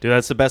like, dude,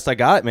 that's the best I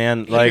got,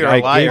 man. Like you're a I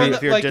liar, gave you-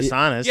 if you're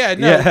dishonest. Yeah,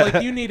 no, Yeah.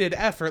 like you needed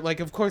effort. Like,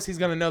 of course, he's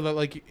gonna know that.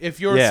 Like, if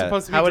you're Yeah.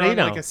 supposed to be How would he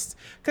drawing like know?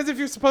 because if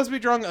you're supposed to be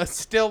drawing a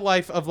still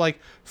life of like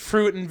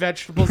fruit and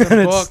vegetables and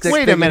It's books, stick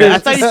Wait a figures. minute. I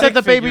thought you Stick said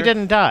the baby figure.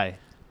 didn't die.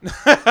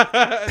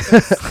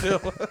 still,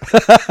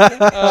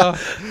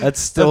 that's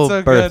still that's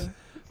so birth. good.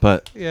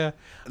 But Yeah.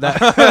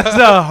 that's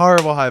a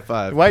horrible high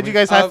five. Why'd you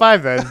guys high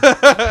five then,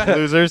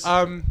 losers?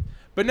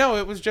 But no,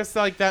 it was just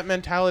like that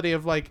mentality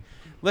of like,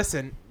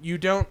 listen, you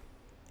don't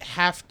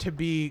have to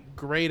be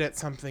great at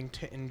something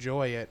to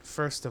enjoy it.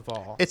 First of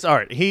all, It's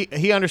art.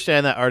 He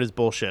understands that art is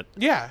bullshit.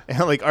 yeah.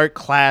 Like art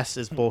class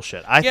is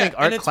bullshit. I Yeah, think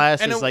and art it's-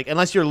 class and is it- like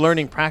unless you're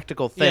learning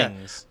practical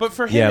things. Yeah. But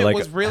for him, Yeah, it like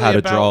was really how to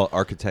about draw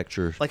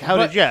architecture. Like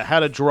But-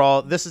 how to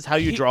draw. This is how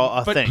you draw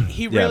a but thing.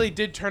 he Yeah. really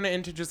did turn it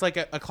into just like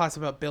a class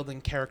about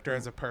building character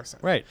as a person.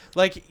 Right.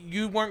 Like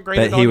you weren't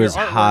graded But on he your was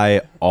artwork.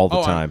 high all the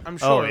Oh, time. I'm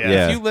sure. Oh, yeah.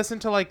 Yeah. If you listen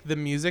to like the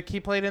music he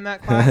played in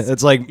that class,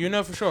 It's like you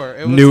know for sure.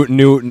 It was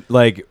new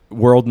like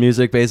world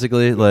music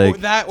basically,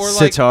 like that or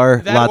sitar,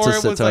 like, that lots or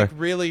of it was sitar. like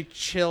really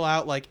chill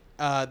out, like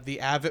the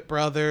Avett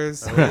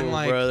Brothers Oh, and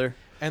like brother.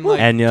 and like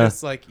Enya.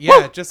 just like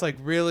yeah, just like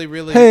really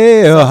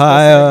Hey self-listening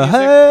Ohio, music.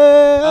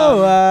 hey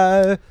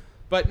Ohio.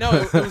 But no,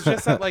 it was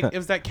just that like it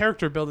was that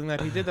character building that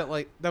he did that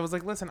like that was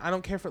like, listen, I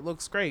don't care if it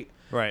looks great,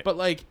 Right. but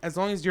like as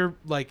long as you're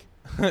like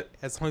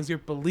as long as you're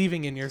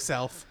believing in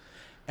yourself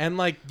and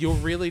like you're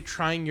really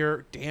trying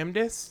your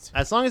damnedest.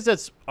 As long as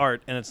it's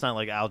art and it's not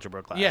like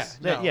algebra class. Yeah,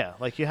 no. Yeah.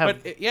 Like you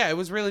have. But it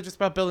was really just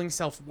about building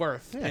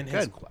self-worth Yeah, in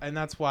his, good. and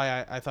that's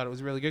why I thought it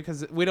was really good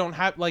because we don't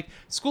have like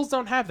schools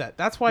don't have that.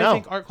 That's why No. I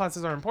think art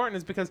classes are important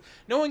is because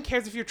no one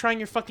cares if you're trying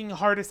your fucking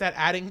hardest at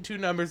adding two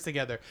numbers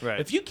together. Right.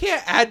 If you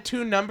can't add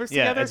two numbers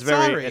yeah,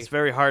 together, it's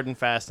very hard and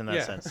fast in that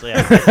Yeah. sense. So,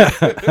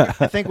 yeah.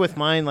 I think with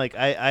mine, like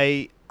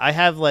I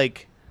have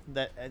like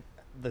that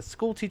the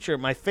school teacher.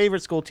 My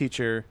favorite school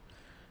teacher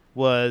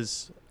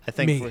was I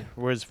think Me.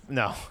 was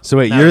no. So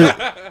wait,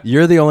 No.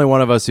 you're the only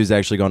one of us who's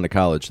actually gone to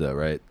college though,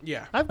 right?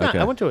 yeah. I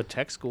Okay. went to a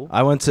tech school.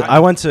 I went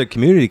to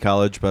community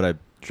college, but I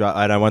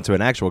and I went to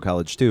an actual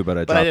college too, but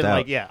I But dropped I didn't out.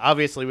 like. Yeah,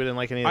 obviously we didn't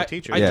like any of the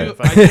teachers.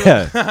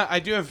 Yeah. I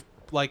do have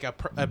like a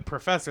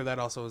professor that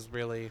also was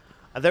really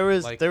There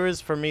was like-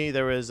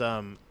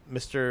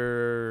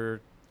 Mr.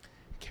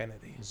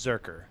 Kennedy.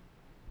 Zerker.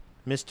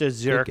 Mr. Good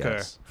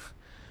Zerker.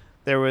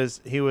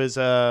 guess. He was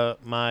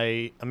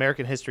my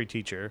American history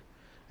teacher,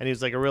 and he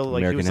was like a real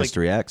like American he was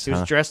History like, X. He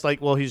was huh? dressed like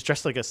he was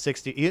dressed like a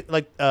 60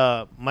 like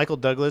Michael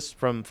Douglas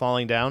from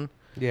Falling Down.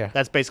 Yeah.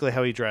 That's basically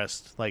how he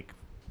dressed, like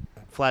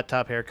flat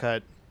top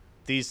haircut,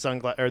 these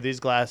these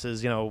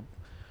glasses,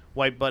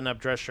 white button up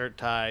dress shirt,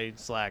 tie,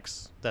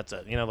 slacks. That's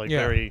it. Yeah.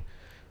 Very.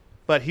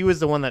 But he was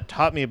the one that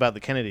taught me about the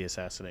Kennedy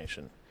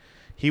assassination.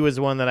 He was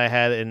the one that I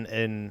had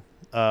in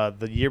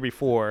the year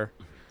before.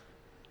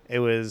 It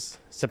was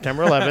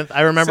September 11th.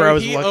 I remember so I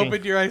was he looking.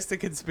 opened your eyes to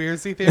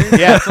conspiracy theories.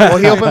 Yeah, well,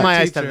 he opened my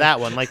eyes to Teacher. that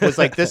one. Like, was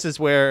like, this is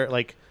where,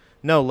 like,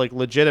 no, like,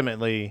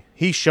 legitimately,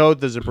 he showed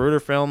the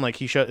Zapruder film. Like,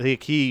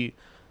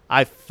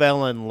 I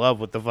fell in love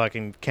with the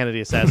fucking Kennedy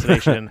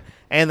assassination,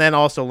 and then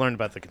also learned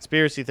about the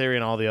conspiracy theory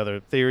and all the other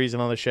theories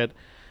and all this shit.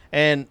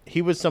 And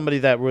he was somebody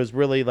that was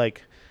really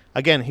like,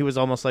 again, he was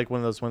almost like one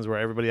of those ones where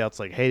everybody else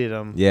like hated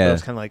him. Yeah. But it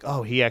was kind of like,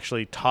 oh, he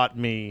actually taught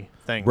me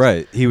things.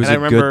 Right. He was And I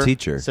a remember good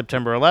teacher.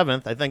 September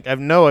 11th. I think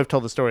I've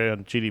told the story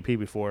on GDP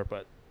before,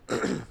 but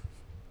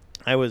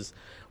I was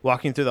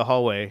walking through the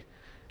hallway,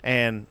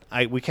 and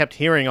we kept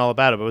hearing all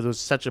about it. But it was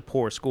such a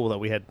poor school that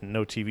we had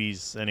no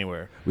TVs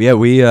anywhere. Yeah,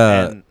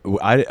 And-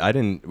 I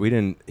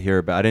didn't hear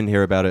about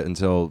it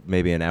until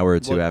maybe an hour or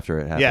two Well, after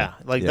it happened. yeah,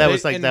 like that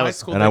was like in that my was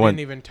school. and They I went-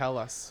 didn't even tell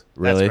us.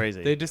 Really? that's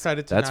crazy. They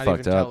decided to That's not fucked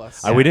even up. tell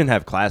us. We didn't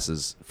have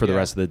classes for the Yeah.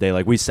 rest of the day.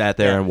 Like we sat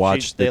there Yeah, and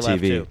watched they the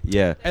left TV. too.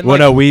 Yeah. And, Well, like-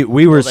 no, we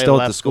were Well, they still at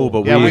left the school,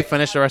 but yeah, we we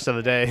finished the rest of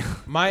the day.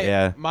 My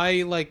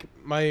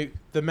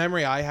the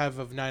memory I have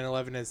of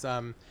 9/11 is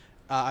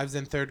I was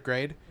in 3rd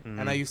grade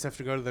and I used to have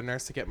to go to the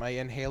nurse to get my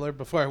inhaler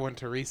before I went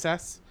to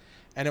recess,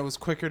 and it was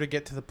quicker to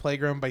get to the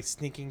playground by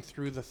sneaking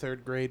through the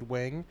 3rd grade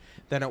wing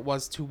than it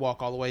was to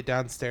walk all the way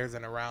downstairs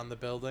and around the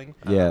building.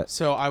 Yeah.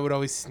 So I would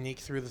always sneak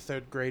through the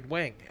 3rd grade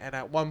wing, and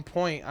at one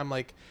point I'm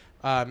like,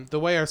 the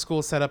way our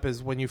school set up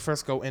is when you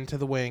first go into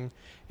the wing,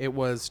 it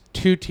was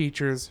 2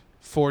 teachers,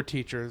 4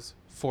 teachers,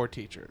 4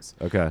 teachers.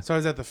 Okay. So I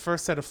was at the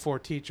first set of 4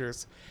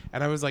 teachers,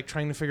 and I was like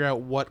trying to figure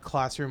out what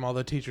classroom all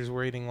the teachers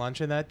were eating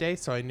lunch in that day,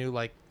 so I knew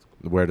like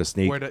Where to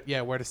sneak?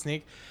 where to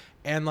sneak.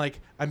 And like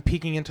I'm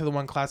peeking into the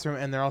one classroom,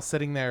 and they're all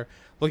sitting there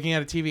looking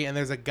at a TV, and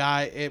there's a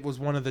guy. It was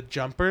one of the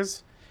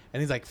jumpers,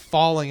 and he's like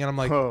falling, and I'm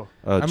like, Oh.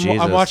 Oh, I'm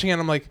Jesus. watching it,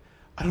 and I'm like,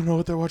 I don't know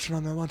what they're watching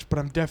on their lunch, but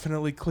I'm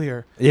definitely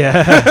clear.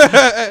 Yeah.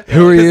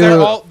 Who are 'Cause you?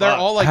 They're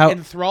all like How-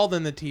 enthralled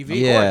in the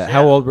TV. Yeah.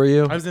 How old were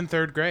you? I was in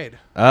 3rd grade.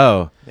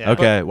 Oh. Yeah.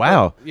 Okay.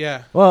 Wow.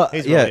 Yeah. Well,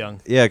 He's yeah, really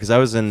young. yeah, because I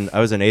was in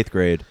 8th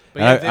grade.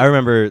 But And yeah, I they-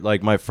 remember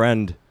like my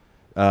friend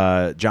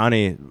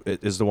Johnny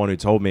is the one who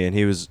told me, and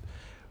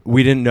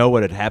we didn't know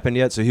what had happened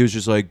yet, so he was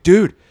just like,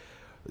 dude.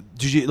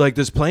 Did you like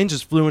this plane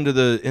just flew into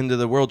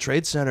the World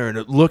Trade Center and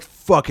it looked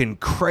fucking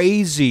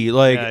crazy?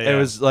 Like Yeah, yeah. it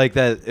was like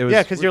that. It was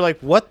Yeah, because you're like,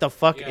 what the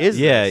fuck Yeah. is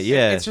yeah, this?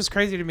 yeah. It's just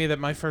crazy to me that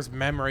my first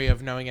memory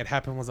of knowing it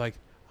happened was like,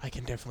 I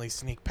can definitely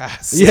sneak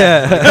past.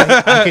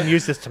 yeah. I can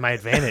use this to my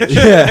advantage.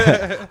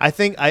 Yeah. I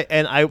think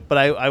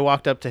I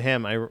walked up to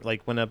him. I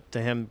like went up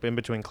to him in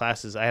between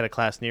classes. I had a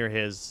class near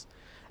his,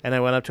 and I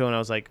went up to him and I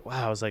was like,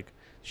 wow. I was like,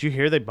 did you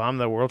hear they bombed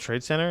the World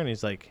Trade Center? And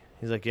he's like,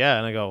 yeah.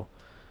 And I go,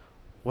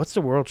 what's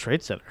the World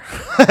Trade Center?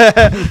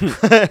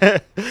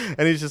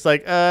 And he's just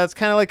like, it's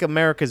kind of like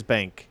America's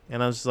Bank.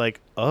 And I was just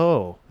like,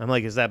 oh. I'm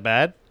like, is that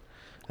bad?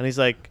 And he's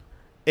like,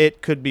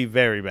 it could be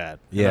very bad.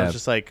 And I Yeah. was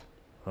just like,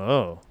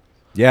 oh.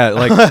 Yeah,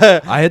 like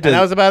I had to And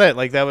that was about it.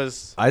 Like that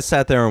was. I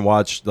sat there and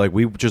watched, like,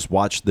 we just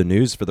watched the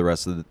news for the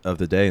rest of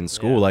the day in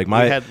school. Yeah. Like We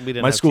my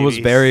didn't my have school was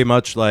TVs. very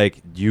much like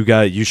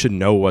you should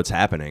know what's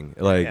happening.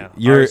 Like Yeah.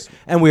 you're Ours-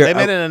 and we're they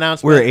made an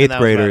announcement We're and 8th that was about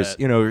graders, it.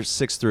 you know,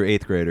 6th through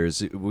 8th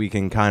graders. We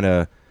can kind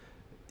of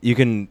you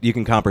can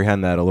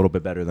comprehend that a little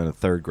bit better than a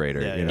 3rd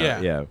grader. Yeah, you know?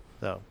 yeah. Yeah.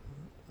 So,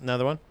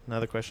 another one,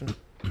 another question.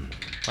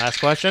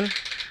 Last question.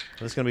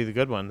 This is gonna be the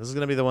good one. This is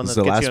gonna be the one This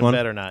that is the gets last you in one?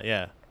 bed or not.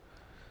 Yeah.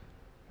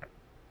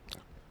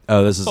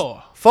 Oh, this is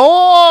 4. Four.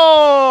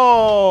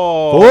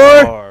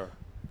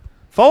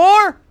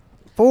 Four.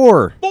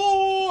 4.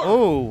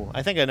 Oh,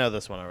 I think I know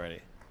this one already.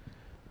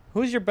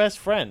 Who's your best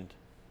friend?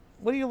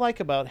 What do you like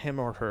about him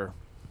or her?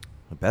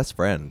 Best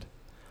friend.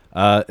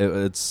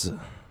 It's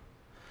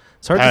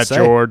hard to say.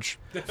 George.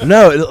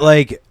 No,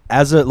 like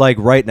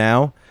right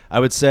now, I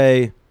would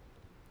say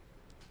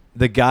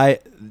the guy.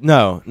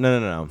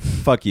 No.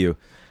 Fuck you.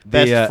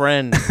 Best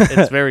friend.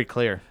 It's very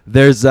clear.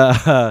 There's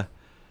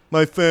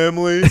My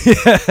family.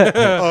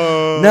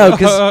 no,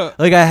 because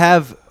like I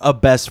have a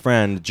best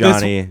friend,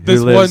 Johnny, this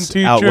who one lives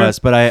out teacher.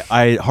 west, but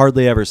I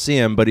hardly ever see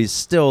him. But he's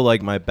still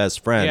like my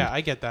best friend. Yeah,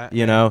 I get that.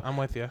 You know? I'm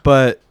with you.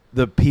 But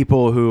the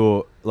people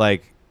who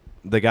like.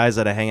 The guys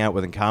that I hang out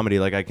with in comedy,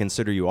 like I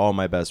consider you all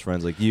my best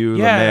friends. Like you,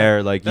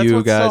 Lemaire, like that's you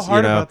what's guys, so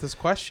hard you know. about this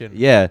question.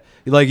 Yeah,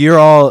 like you're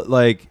all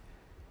like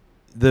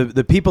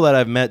the people that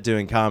I've met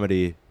doing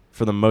comedy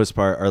for the most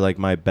part, are like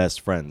my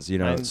best friends. You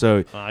know, Mine-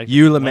 so mine's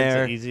you, the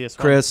Lemaire, easiest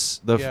one. Chris,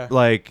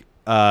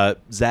 Yeah.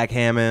 Zach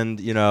Hammond.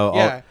 You know,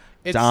 Yeah,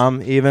 it's-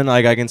 Dom. Even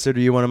like I consider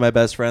you one of my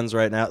best friends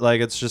right now.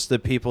 Like it's just the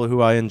people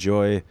who I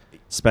enjoy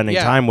spending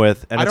Yeah. time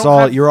with, and I it's don't all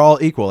have- you're all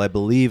equal. I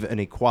believe in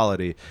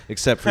equality,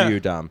 except for you,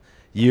 Dom.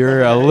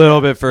 You're a little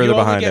bit further you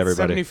only behind get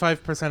everybody.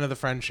 75% of the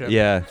friendship.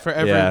 Yeah, For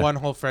every yeah. one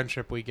whole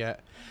friendship we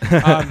get.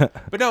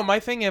 But no, my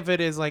thing of it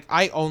is like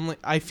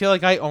I feel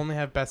like I only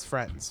have best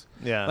friends.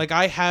 Yeah. Like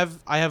I have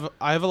a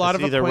lot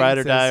It's of either ride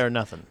or die acquaintances. or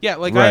nothing. Yeah,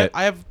 like Right.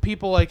 I have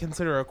people I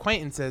consider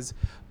acquaintances,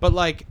 but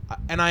like,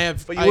 and I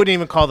have. But you wouldn't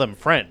even call them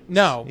friends.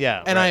 No.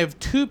 Yeah. And I right. have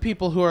two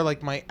people who are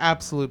like my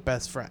absolute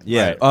best friends.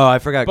 Yeah. Right. Oh, I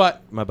forgot.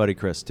 But- my buddy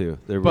Chris too.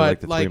 They were but, like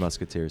the Three like-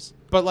 Musketeers.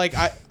 But like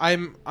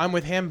I'm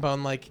with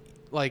Hambone,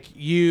 like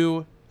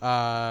you,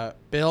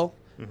 Bill,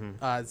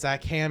 Mm-hmm.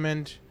 Zach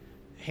Hammond,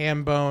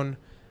 Hambone.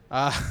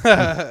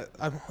 I'm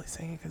only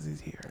saying it because he's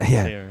here.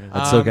 Yeah, Here.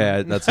 that's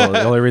okay. That's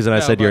the only reason I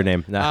no, said your but,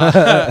 name. No.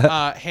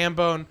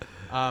 Hambone,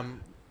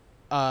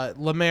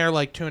 Lemaire,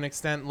 like to an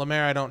extent.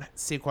 Lemaire, I don't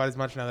see quite as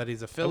much now that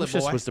he's a I Philly wish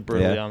this boy. was the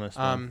brutally Yeah. honest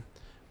one.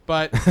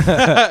 But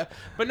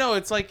but no,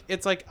 it's like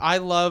I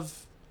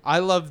love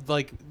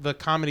like the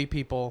comedy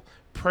people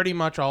pretty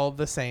much all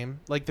the same.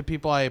 Like the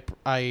people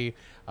I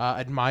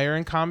admire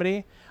in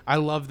comedy, I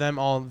love them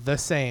all the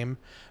same.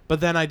 But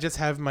then I just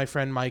have my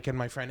friend Mike and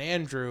my friend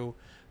Andrew,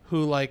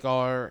 who like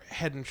are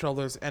head and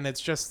shoulders, and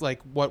it's just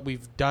like what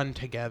we've done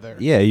together.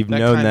 Yeah, you've That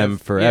known kind them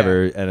of-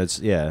 forever, and it's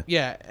yeah.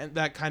 Yeah, and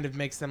that kind of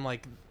makes them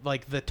like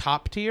the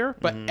top tier.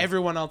 But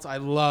everyone else I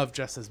love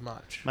just as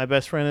much. My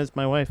best friend is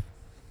my wife.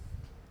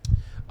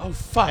 Oh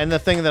fuck! And the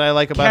thing that I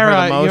like about her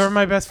Kara, the most, you're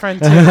my best friend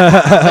too. the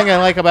thing I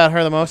like about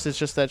her the most is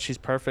just that she's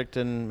perfect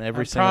in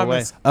every I single way.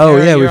 promise. Oh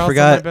Kara, yeah, we you're also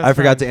forgot. my best I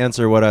forgot to friend.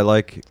 answer what I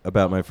like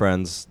about my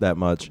friends that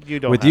much. You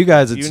don't. With have you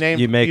guys, to. it's named-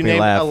 you make me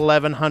named laugh.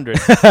 1,100.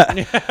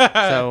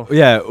 So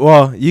Yeah,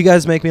 well, you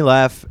guys make me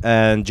laugh,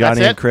 and Johnny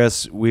That's and it?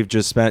 Chris, we've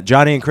just spent.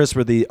 Johnny and Chris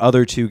were the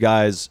other two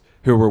guys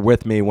who were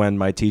with me when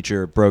my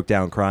teacher broke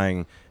down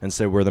crying and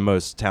said we're the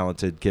most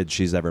talented kids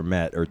she's ever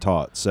met or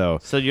taught. So,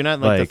 you're not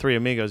like the Like- three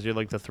amigos. You're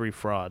like the three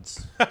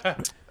frauds.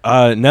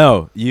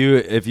 no,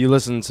 if you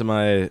listen to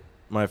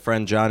my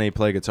friend Johnny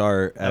play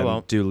guitar and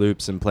won't. do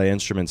loops and play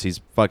instruments,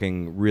 he's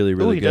fucking really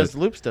Oh, he good. does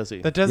loops, does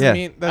he? That doesn't Yeah.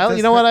 mean that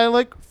You know what I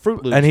like?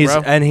 Fruit Loops, and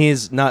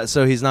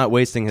bro. he's not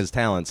wasting his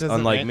talents, Doesn't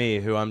unlike it? me,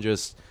 who I'm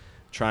just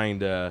trying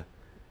to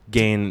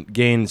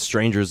gain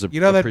strangers.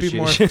 You know that'd be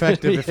more appreciation.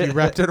 effective if you Yeah.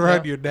 wrapped it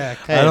around your neck.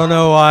 Hey. I don't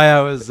know why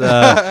I was.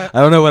 I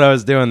don't know what I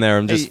was doing there.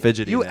 I'm just Hey,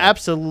 fidgeting. You now.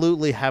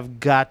 absolutely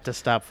have got to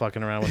stop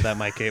fucking around with that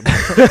mic cable.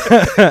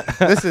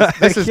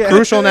 this is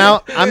crucial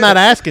now. I'm not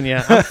asking you.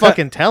 I'm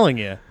fucking telling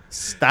you.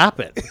 Stop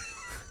it.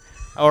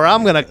 Or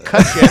I'm going to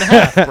cut you in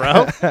half,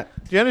 bro. Do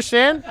you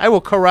understand? I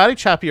will karate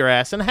chop your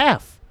ass in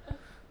half.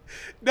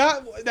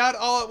 Not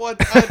all at one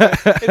time.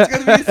 It's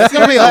gonna be. It's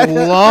going to be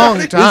a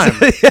long time.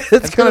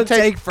 it's gonna gonna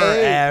take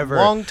forever. A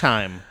long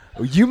time.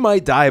 You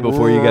might die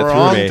before you get through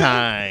Long me.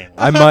 time.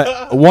 I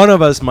might. One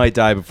of us might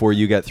die before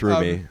you get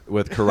through me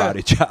with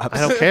karate chops.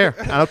 I don't care.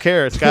 I don't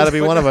care. It's got to be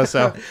one of us,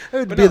 though.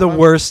 It would be the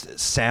worst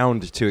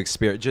sound to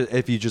experience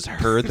if you just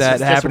heard that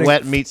Just happening.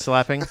 wet meat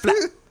slapping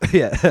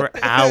Yeah. for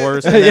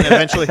hours and then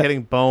eventually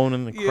hitting bone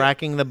and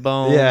cracking the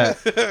bone. Yeah.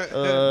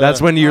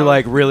 That's when you're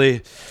like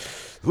really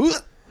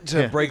to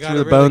Yeah. break You through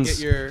the gotta really bones. get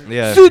your-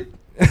 Yeah.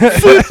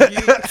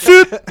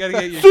 Gotta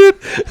get your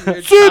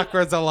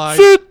chakras aligned.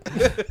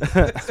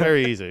 It's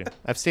very easy.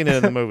 I've seen it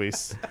in the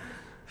movies.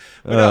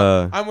 But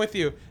no, I'm with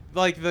you.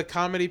 Like the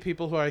comedy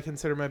people who I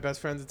consider my best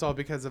friends, it's all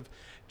because of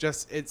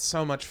just it's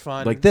so much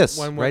fun. Like this,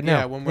 when we're, right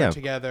now. when we're Yeah.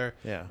 together.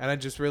 Yeah. And I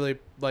just really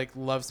like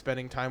love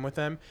spending time with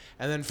them.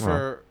 And then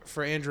for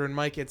Andrew and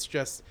Mike,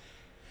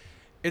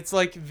 it's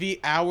like the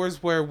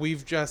hours where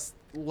we've just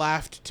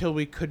laughed till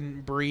we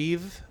couldn't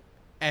breathe,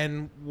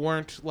 and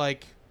weren't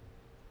like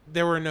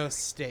there were no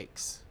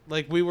stakes.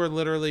 Like we were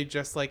literally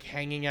just like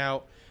hanging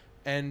out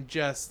and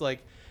just like,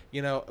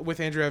 you know, with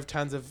Andrew I have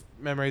tons of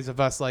memories of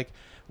us like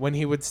when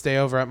he would stay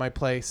over at my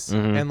place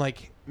and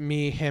like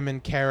me, him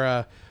and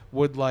Kara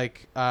would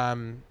like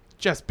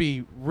just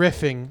be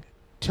riffing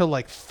till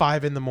like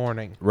 5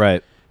 a.m.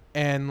 Right.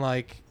 And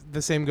like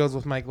the same goes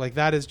with Mike. Like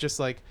that is just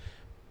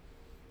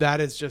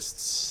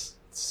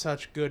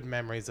such good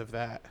memories of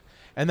that.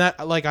 And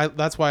that like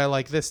that's why I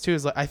like this too.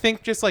 Is like I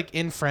think just like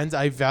in friends,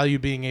 I value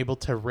being able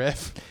to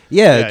riff.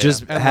 Yeah,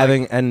 just And,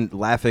 having and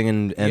laughing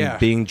and Yeah.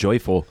 being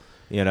joyful,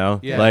 you know?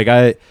 Yeah. Like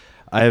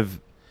I've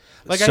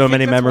Like, I so think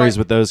many that's memories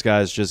why- with those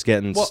guys just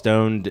getting Well-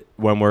 stoned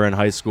when we're in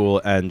high school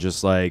and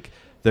just like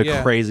the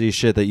Yeah. crazy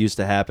shit that used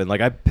to happen.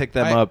 Like I picked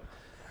them up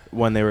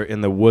when they were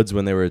in the woods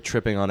when they were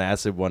tripping on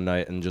acid one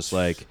night and just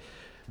like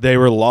they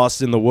were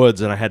lost in the woods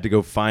and I had to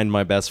go find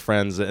my best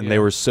friends and they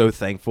Yeah. were so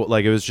thankful.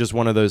 Like it was just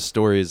one of those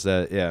stories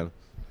that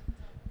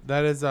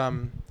That is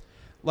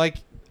like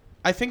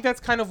I think that's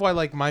kind of why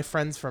like my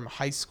friends from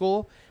high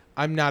school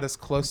I'm not as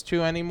close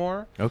to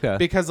anymore. Okay.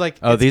 Because like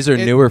Oh, these are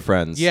newer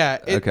friends. Yeah.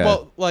 Okay.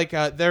 Well, like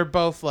they're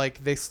both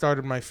like they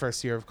started my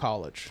first year of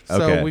college,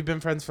 so Okay. we've been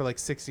friends for like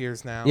 6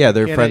 years now. Yeah,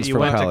 they're Get friends it, you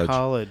from went college. to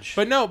college.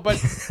 But no,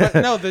 but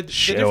no, the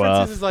Show difference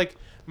off. is like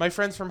my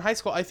friends from high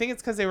school. I think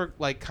it's because they were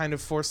like kind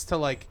of forced to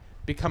like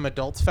become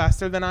adults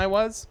faster than I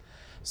was,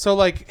 so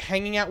like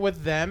hanging out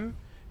with them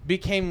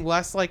became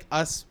less like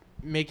us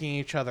making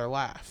each other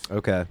laugh.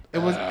 Okay. It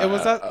was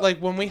like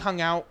when we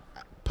hung out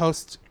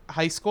post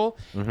high school,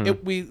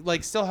 we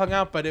like still hung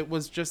out, but it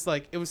was just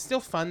like it was still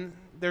fun.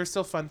 There were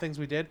still fun things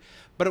we did,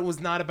 but it was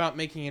not about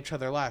making each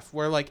other laugh.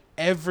 Where like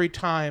every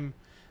time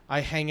I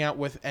hang out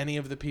with any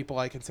of the people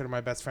I consider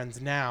my best friends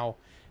now,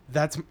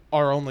 that's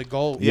our only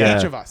goal. Yeah.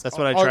 Each of us. That's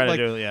what I Our- try to like,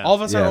 do, yeah. All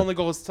of us, our Yeah. only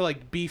goal is to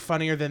like be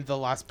funnier than the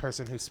last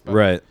person who spoke.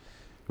 Right.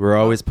 We're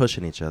always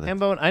pushing each other.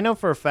 Hambone, I know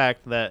for a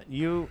fact that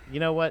you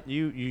know what,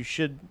 you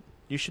should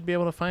be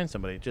able to find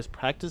somebody. Just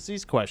practice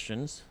these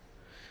questions.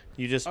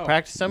 You just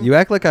practice them. You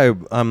act like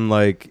I'm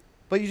like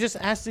But you just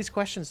ask these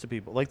questions to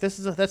people. Like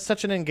that's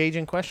such an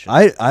engaging question.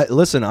 I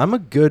listen. I'm a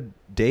good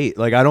date.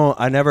 Like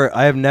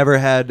I have never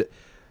had.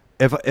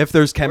 If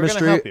there's gonna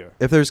chemistry, help you.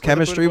 if there's We're the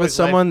chemistry Buddha with Boys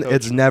life someone, coach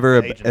it's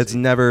never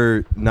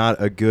agency. not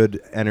a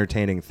good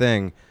entertaining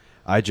thing.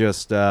 I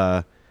just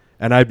and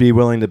I'd be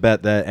willing to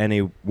bet that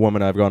any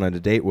woman I've gone on a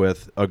date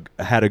with,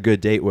 had a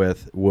good date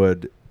with,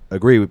 would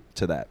agree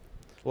to that.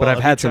 Well, but I've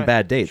if had you some try-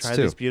 bad dates try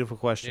too. these beautiful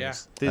questions. Yeah.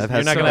 These, I've you're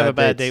had not some gonna have a bad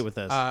bad dates. date with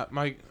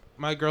this.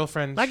 My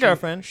girlfriend. My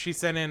girlfriend. She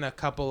sent in a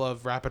couple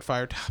of rapid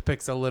fire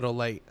topics a little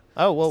late.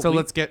 oh well. So we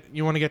let's get.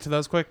 You want to get to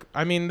those quick?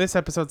 I mean, this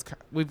episode's.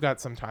 We've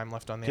got some time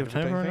left on the give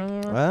end of it, time for I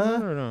think. another What?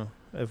 one or no?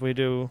 If we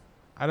do,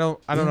 I don't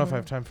know if I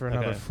have time for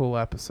another Okay. full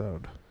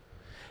episode.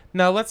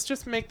 No, let's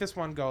just make this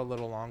one go a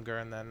little longer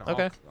and then.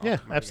 Okay. I'll Yeah,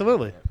 come back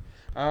absolutely.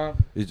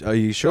 in. Are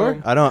you sure?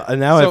 So- I don't.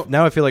 Now so-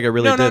 now I feel like I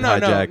really no, did no,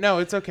 hijack. no,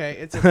 it's okay.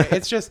 It's okay.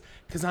 It's just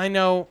because I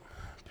know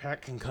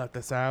Pat can cut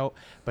this out,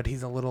 but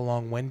he's a little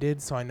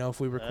long-winded. So I know if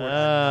we record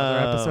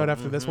another episode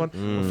after this one,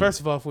 well, first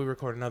of all, if we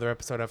record another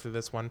episode after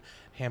this one,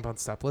 Hambone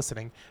stop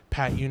listening.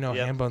 Pat, you know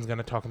Yep. Hambone's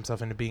gonna talk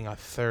himself into being a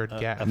third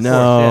guest. Of No,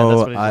 course, yeah, that's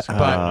what he just I- said,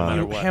 But no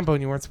matter you, what.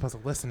 Hambone, you weren't supposed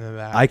to listen to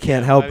that. I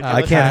can't help. Uh,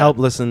 I can't Pat- help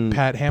listen.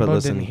 Pat but Hambone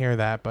listen. didn't hear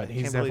that, but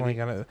he's can't believe definitely he-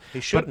 gonna. He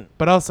shouldn't.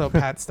 But also,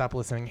 Pat, stop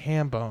listening.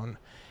 Hambone,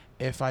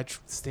 if I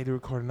stay to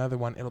record another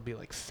one, it'll be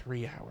like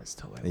 3 hours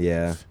till I leave.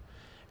 Yeah.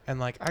 And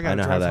like I gotta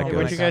know how drive that home. goes. when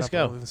Where'd I you got guys up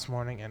go? early this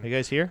morning? And Are you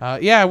guys here?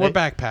 yeah, we're Hey.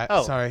 back, Pat.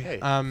 Oh, Sorry. hey.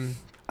 I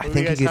What were think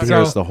you he guys could talking hear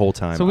about? us the whole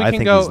time. So we I can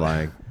think go- he's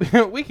lying.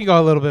 we can go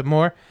a little bit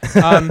more.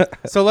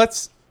 So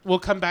we'll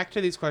come back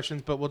to these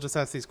questions, but we'll just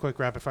ask these quick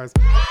rapid fires.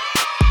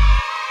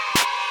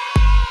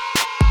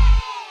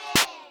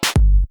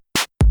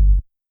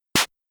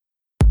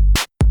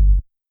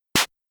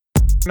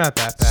 Not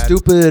that bad.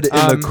 Stupid in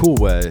the Um, cool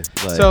way.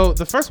 Like, So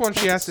the first one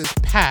she asked is,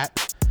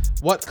 Pat,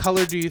 what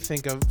color do you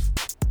think of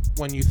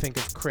when you think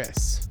of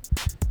Chris?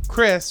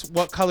 Chris,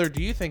 what color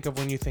do you think of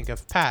when you think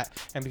of Pat?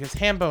 And because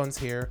Hambone's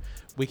here,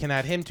 we can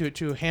add him to it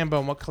too.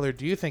 Hambone, what color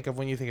do you think of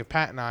when you think of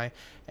Pat and I?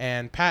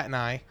 And Pat and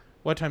I,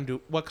 what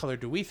color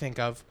do we think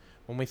of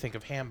when we think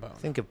of Hambone?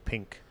 Think of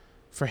pink.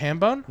 For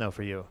Hambone? No,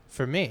 for you.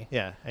 For me.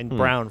 Yeah, and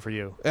brown for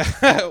you.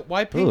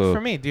 Why pink Ooh.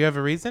 for me? Do you have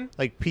a reason?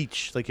 Like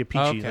peach, like your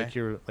peachy,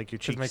 Okay. like your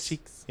cheeks. With my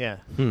cheeks? Yeah,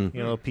 Hmm. you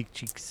know, little peak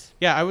cheeks.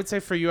 Yeah, I would say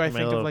for you, I My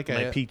think little- of like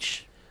my a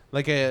peach.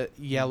 like a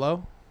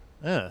yellow.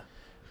 But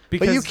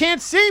you can't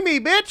see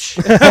me, bitch.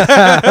 Was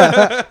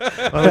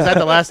that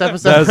the last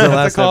episode? That was the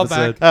That's a last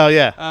callback. episode. Oh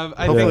yeah.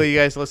 I Hopefully think, you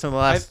guys listen to the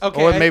last,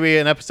 okay, or I- maybe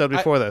an episode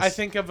before this. I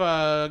think of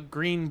a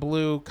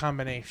green-blue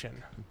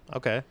combination.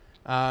 Okay.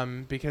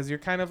 Because you're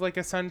kind of like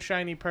a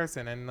sunshiny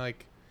person, and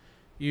like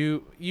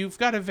you've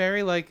got a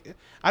very like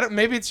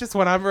maybe it's just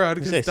when I'm around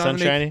You because say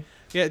sunshiny?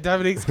 Yeah,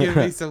 Dominique's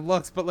giving me some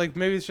looks, but like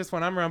maybe it's just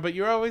when I'm around. But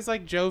you're always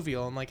like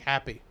jovial and like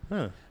happy.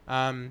 Huh.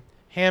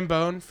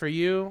 Hambone for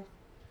you,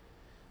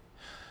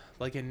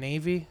 like a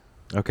navy,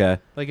 Okay.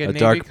 like a A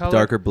navy color,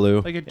 darker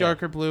blue. like a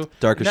darker blue,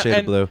 Darker shade of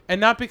and, blue.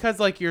 and not because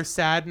like you're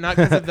sad, not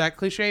because of that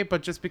cliche,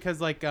 but just because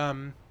like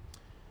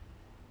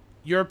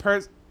you're a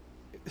person.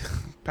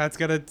 Pat's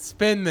gonna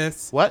spin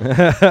this. What? You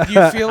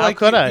feel How like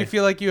could I? you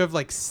feel like you have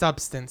like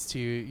substance to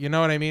you. You know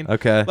what I mean?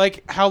 Okay.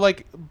 Like how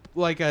like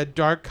a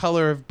dark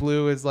color of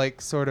blue is like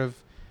sort of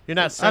You're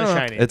not I don't know.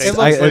 sunshiny. It's, It I,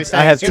 looks like it's,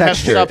 I have you have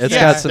texture. substance. It's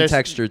Yeah, got some there's-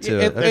 texture to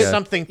it- it. There's Okay.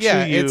 something to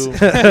Yeah, you.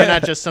 it's- You're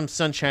not just some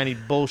sunshiny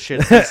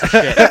bullshit piece of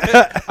shit.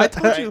 I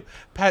told you,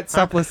 Pat,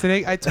 stop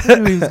listening. I told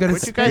you he was gonna. Where'd you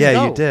spin guys Yeah,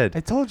 go? you did. I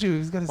told you he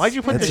was gonna. Why'd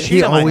you put spin the it.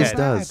 sheet on my always head?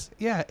 does.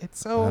 Yeah, it's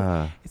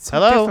so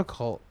Hello?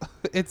 difficult.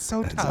 It's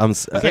so tough. I'm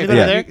s- okay, Can you go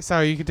yeah. there?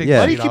 Sorry, you can take. Yeah.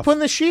 the Why do you sheet keep off. putting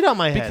the sheet on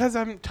my head? Because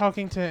I'm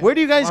talking to. Where do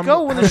you guys I'm-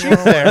 go when the I'm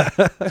sheet's there?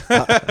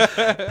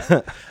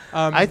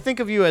 Um, I think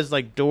of you as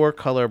like door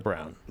color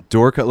brown.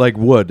 like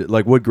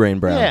wood grain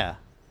brown. Yeah,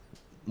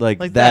 Like,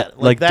 like that.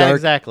 like that dark,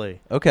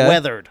 exactly. Okay.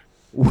 Weathered,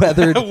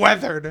 weathered.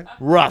 weathered.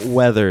 rough,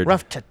 Weathered.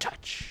 rough to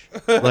touch,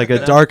 Like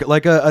a dark,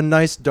 like a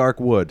nice dark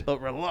wood.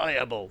 but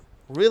reliable,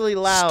 really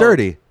loud,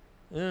 Sturdy.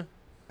 Yeah.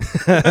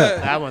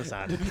 That one's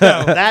not. No,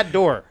 that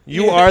door.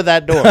 You are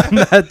that door.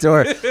 That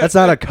door. That's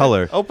not a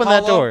color. Open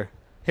that Hollow. door.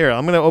 Here,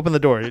 I'm gonna open the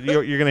door.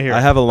 You're gonna hear. I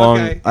have a long.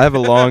 Okay. I have a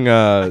long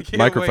can't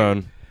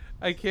microphone.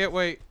 I can't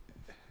wait.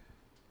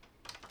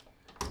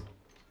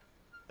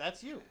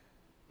 That's you.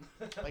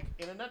 Like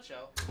in a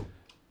nutshell.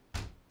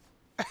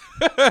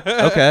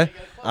 Okay,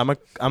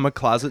 I'm a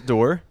closet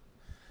door.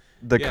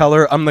 The Yeah.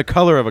 color. I'm the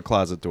color of a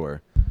closet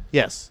door.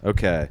 Yes.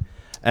 Okay,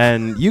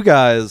 and you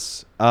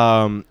guys,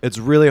 it's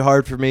really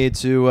hard for me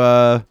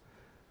to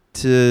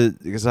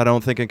because I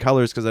don't think in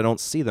colors because I don't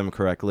see them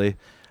correctly.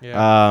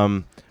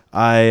 Yeah.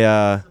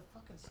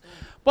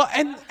 Well,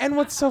 and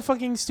what's so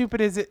fucking stupid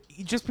is it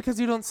just because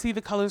you don't see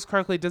the colors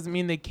correctly doesn't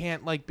mean they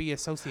can't like be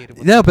associated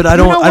with. no, but I You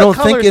don't. know I don't what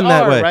think colors in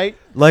that are, way. right?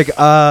 Like,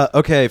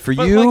 okay, for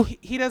But you, like,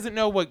 he doesn't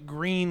know what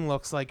green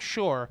looks like,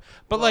 sure.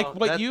 But Well, like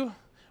what that- you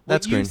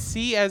that's green.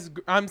 see as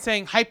I'm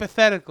saying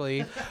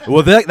hypothetically.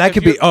 well, that if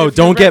could you- be. Oh, if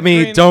you're don't get red,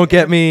 me. green- Don't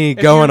get me if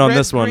going you're on red,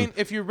 this one. green-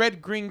 If you're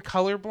red green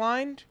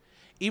colorblind,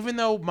 even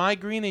though my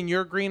green and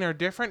your green are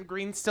different,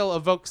 green still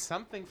evokes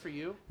something for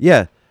you.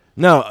 Yeah.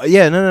 No.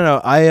 Yeah.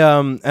 No. I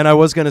and I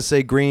was gonna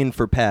say green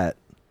for Pat.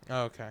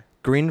 Oh, okay.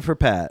 Green for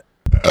Pat.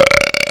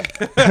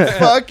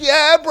 Fuck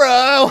yeah,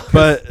 bro.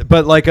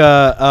 But like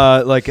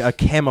a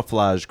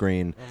camouflage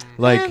green,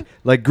 like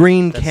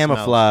green That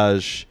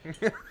camouflage.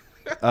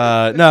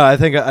 No, I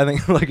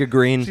think like a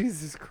green.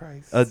 Jesus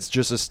Christ. It's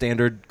just a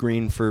standard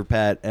green for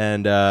Pat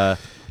and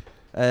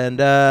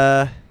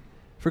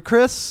for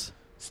Chris.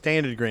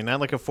 Standard green,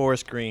 not like a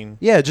forest green.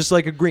 Yeah, just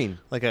like a green.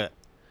 Like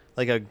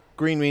a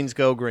green means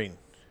go green.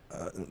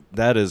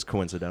 That is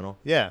coincidental.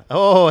 Yeah.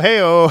 Oh, hey,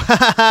 oh.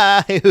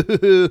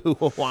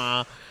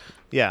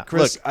 Yeah.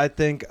 Chris, Look, I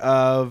think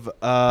of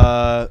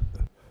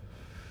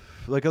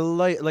like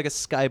a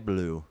sky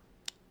blue.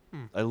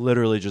 I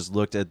literally just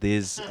looked at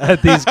these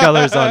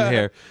colors on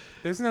here.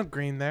 There's no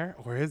green there,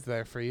 or is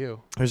there for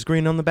you? There's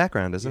green on the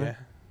background, isn't it?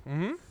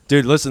 Mm-hmm.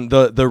 Dude, listen,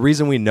 the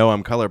reason we know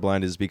I'm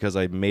colorblind is because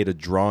I made a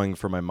drawing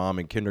for my mom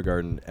in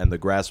kindergarten and the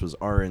grass was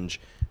orange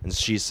and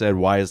she said,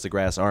 "Why is the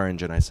grass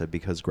orange?" And I said,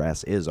 "Because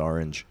grass is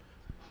orange."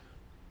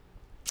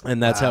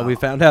 And that's how we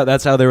found out.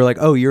 That's how they were like,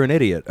 "Oh, you're an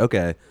idiot."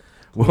 Okay.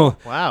 Well,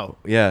 wow.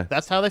 yeah.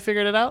 That's how they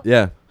figured it out?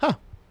 Yeah. Huh.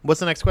 What's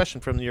the next question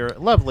from your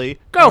lovely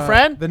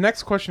girlfriend? The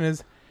next question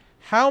is,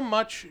 how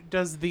much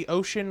does the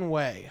ocean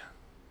weigh?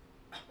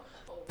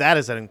 That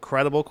is an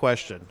incredible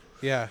question.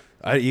 Yeah.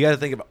 You got to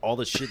think of all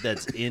the shit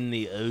that's in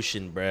the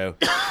ocean, bro.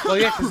 Well,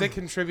 yeah, because they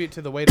contribute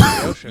to the weight of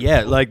the ocean.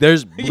 Yeah, like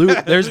there's blue.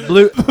 There's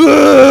blue.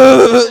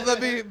 Let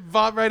me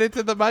vomit right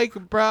into the mic,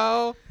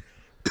 bro.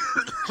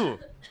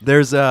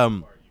 There's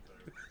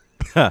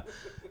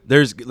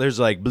there's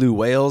like blue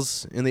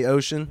whales in the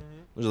ocean.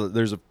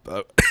 There's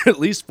at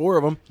least 4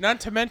 of them. Not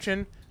to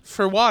mention,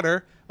 for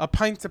water, a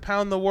pint's a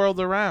pound the world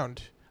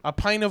around. A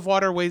pint of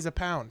water weighs a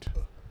pound.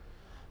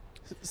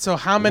 So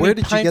how many Where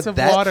did you pints get of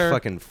that water?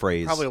 fucking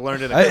phrase? Probably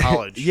learned it in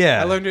college.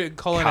 Yeah, I learned it in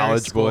culinary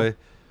college school. boy.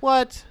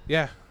 What?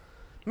 Yeah,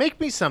 Make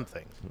me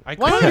something. I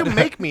Why don't could. you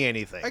make me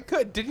anything? I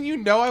could. Didn't you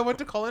know I went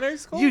to culinary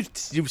school? You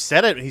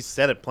said it. He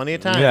said it plenty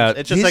of times. Yeah,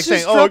 It's just he's like just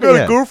saying, "Oh, I talking- got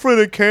yeah. a girlfriend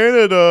in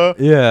Canada."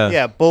 Yeah.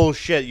 Yeah,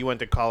 bullshit. You went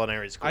to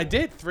culinary school. I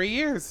did 3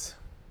 years.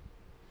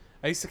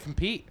 I used to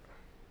compete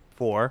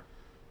For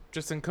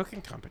just in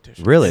cooking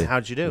competitions. Really? And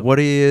how'd you do? What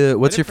do you?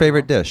 What's did your pretty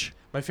favorite well. dish?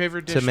 My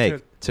favorite dish To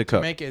make, to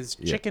cook. make is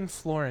Yeah. chicken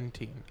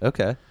Florentine.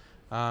 Okay.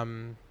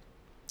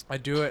 I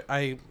do it.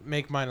 I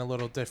make mine a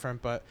little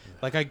different, but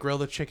like I grill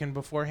the chicken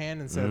beforehand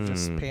instead of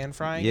just pan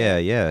frying. Yeah,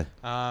 it.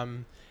 yeah.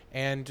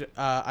 And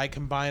I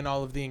combine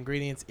all of the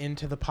ingredients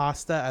into the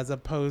pasta as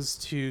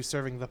opposed to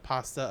serving the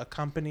pasta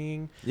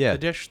accompanying Yeah. the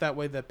dish. That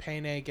way, the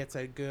penne gets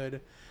a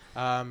good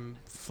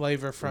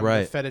flavor from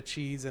Right. the feta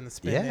cheese and the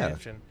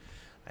spinach. And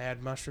I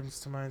add mushrooms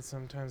to mine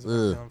sometimes if Ugh.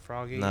 I'm feeling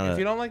froggy. Not If a-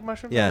 you don't like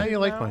mushrooms, Yeah. How let do you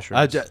me like know.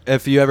 mushrooms?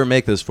 If you ever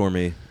make this for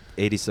me,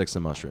 86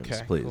 of mushrooms,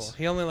 Okay, please. cool.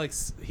 He only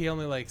likes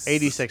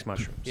 86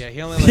 mushrooms. Yeah,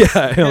 he only likes.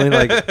 Yeah, I only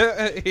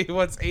like he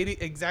wants 80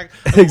 exact.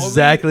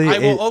 Exactly I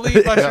will only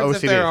eat mushrooms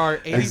if OCD. there are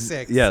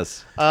 86.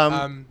 yes.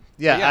 Yeah,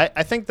 yeah.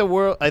 I think the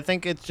world. I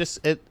think it's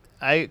just it.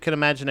 I could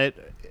imagine it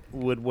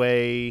would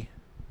weigh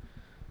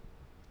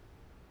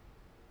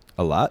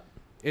A lot.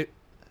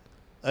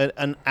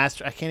 an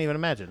astro. I can't even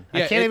imagine.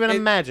 Yeah, I can't even it-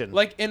 imagine.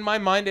 Like in my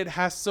mind, it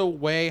has to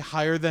weigh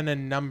higher than a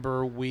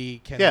number we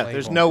can. yeah, label.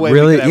 there's no way. we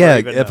Really? could ever Yeah.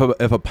 even If know.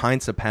 a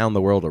pint's a pound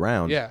the world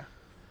around. Yeah.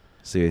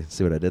 See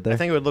what I did there? I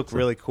think it would look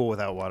really cool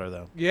without water,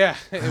 though. Yeah.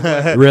 It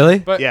was. really?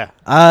 But Yeah,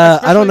 I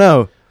don't especially-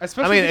 know.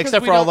 especially I mean, because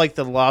except we for all don't- like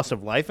the loss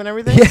of life and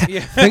everything. Yeah. Yeah.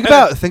 think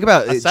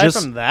about it. Aside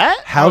Just from that,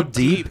 how How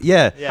deep. deep.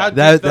 Yeah. Yeah. How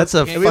That deep that's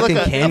those a canyons- it'd be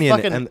fucking canyon.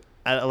 fucking,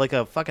 and like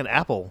a fucking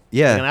apple.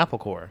 Yeah. like an apple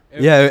core.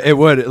 yeah, it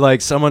would.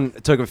 Like someone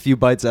took a few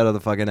bites out of the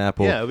fucking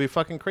apple. Yeah, it would be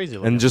fucking crazy.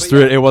 Looking. And just But threw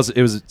yeah. it.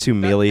 It was too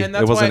mealy. and It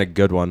that's wasn't why- a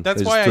good one.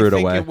 That's they why just I threw it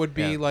think away. it would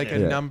be Yeah. like a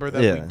Yeah. number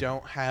that Yeah. we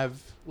don't have.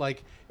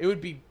 Like it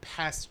would be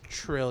past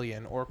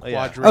trillion or Oh, yeah.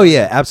 quadrillion. Oh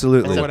yeah,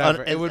 absolutely. Or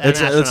whatever. It would be- It's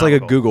like a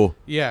astronomical. Google.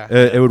 Yeah.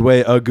 It would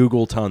weigh a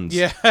Google tons.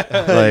 Yeah.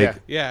 Like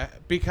Yeah,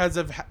 because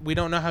of we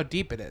don't know how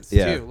deep it is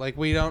Yeah. too. Like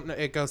we don't.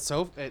 It goes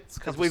so. It's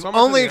Because covers we've so much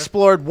of only the earth.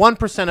 explored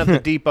 1% of the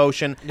deep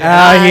ocean.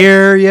 Yeah. and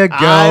here you go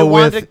I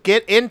want with to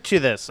get into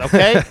this.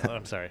 Okay, oh,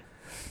 I'm sorry.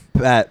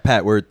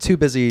 Pat, we're too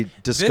busy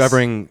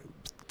discovering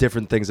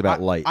different things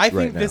about light. I think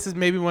right now. this is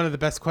maybe one of the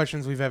best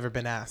questions we've ever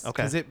been asked. Okay.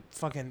 Because it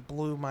fucking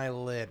blew my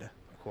lid.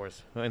 Of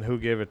course. And who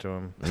gave it to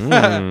him?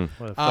 Mm.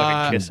 What a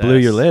fucking kiss Blew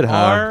your ass. lid, huh?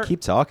 Are-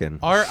 Keep talking.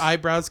 Are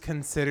eyebrows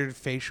considered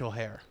facial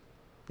hair?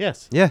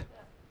 Yes. Yeah,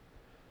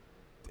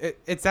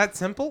 It's that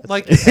simple?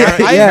 Like, Yeah,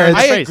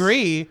 I it's-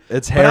 agree.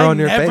 it's but hair I on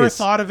your never face.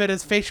 thought of it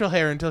as facial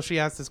hair until she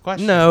asked this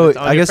question. No, It's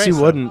on I your guess you face,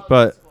 though. wouldn't,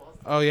 but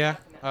Oh, yeah?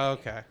 Oh,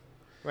 okay.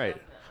 Right.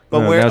 But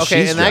No, where? now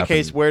Okay, she's in that dropping.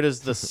 case, where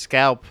does the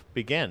scalp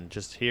begin?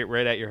 Just here,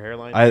 right at your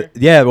hairline. I here?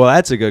 yeah, well,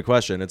 that's a good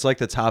question. It's like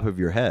the top of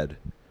your head,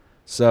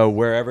 so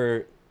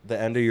wherever the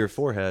end of your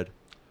forehead.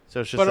 So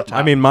it's just But, the top.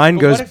 I mean, mine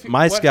But what goes. if you-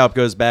 My what- scalp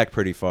goes back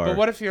pretty far. But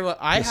what if you're like,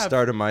 The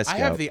start of my I scalp.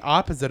 have the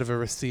opposite of a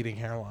receding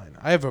hairline.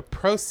 I have a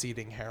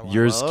proceeding hairline.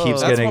 Yours Oh.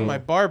 keeps That's getting. what my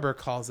barber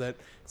calls it.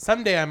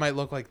 Someday I might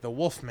look like the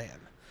Wolf Man.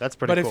 That's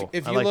pretty But cool.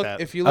 if I you like look,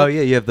 that. if you look, Oh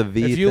yeah, you have the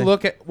V. if you thing.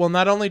 look at, well,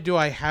 not only do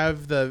I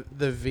have the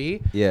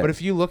V, Yeah. but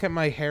if you look at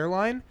my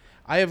hairline,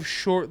 I have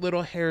short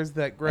little hairs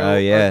that grow Oh,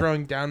 yeah. are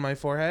growing down my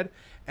forehead,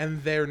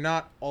 and they're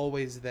not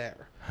always there.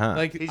 Huh.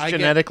 Like He's I get-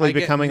 genetically I get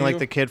becoming like new-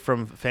 the kid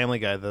from Family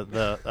Guy,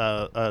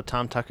 the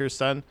Tom Tucker's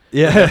son.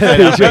 yeah,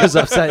 he goes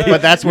upside.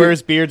 But that's where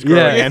his beard's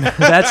growing yeah, in.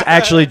 that's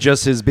actually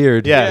just his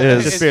beard. Yeah, It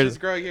it's is. just beard. just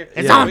growing here.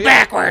 It's Yeah, on but yeah.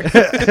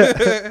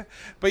 backward.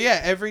 But yeah,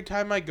 every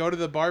time I go to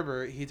the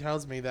barber, he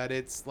tells me that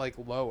it's like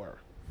lower.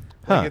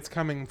 Huh. Like it's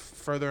coming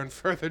further and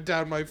further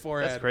down my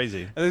forehead. That's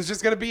crazy. And there's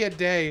just gonna be a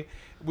day.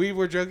 We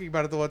were joking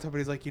about it the one time, but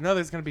he's like,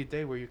 there's gonna be a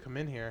day where you come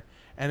in here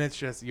and it's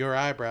just your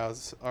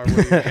eyebrows are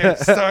where your hair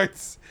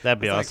starts.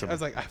 That'd be I was awesome. Like, I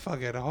was like, I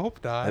fucking hope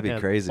not. That'd be Yeah.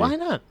 crazy. Why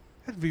not?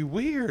 That'd be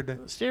weird.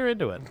 Steer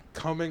into it.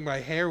 Combing my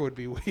hair would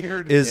be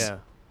weird. Yeah.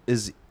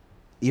 Is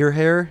ear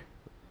hair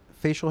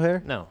facial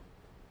hair? No.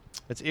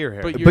 It's ear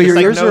hair. But Just your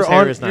like ears nose are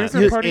hair on- is not. yours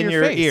are It's part of in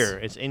your your face. ear.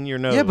 It's in your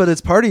nose. Yeah, but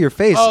it's part of your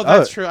face. Oh,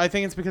 that's true. I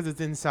think it's because it's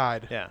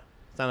inside. Yeah.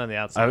 It's not on the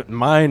outside.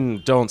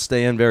 Mine don't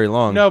stay in very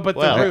long. No, but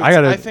Well, the roots. I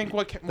gotta- I think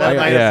what. that, I-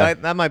 might, yeah.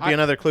 that might be I-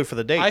 another clue for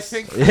the dates. I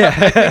think.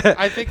 Yeah.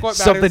 I think what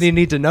Something matters, you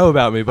need to know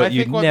about me, I but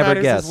you think what never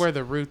matters guess. is where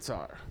the roots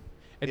are.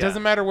 It Yeah.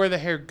 doesn't matter where the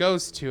hair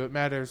goes to. It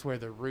matters where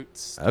the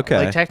roots. Start. Okay.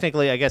 Like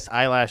technically, I guess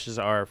eyelashes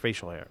are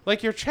facial hair.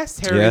 Like your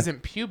chest hair Yeah.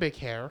 isn't pubic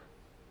hair,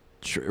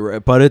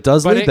 But it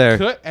does but lead it there.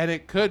 could and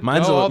it could.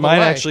 Mine's go all the mine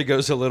way. actually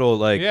goes a little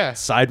like Yeah.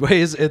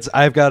 sideways.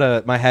 I've got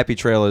a my happy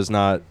trail is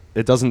not.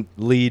 It doesn't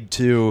lead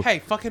to. Hey,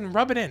 fucking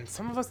rub it in.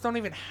 Some of us don't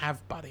even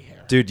have body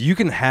hair. Dude, you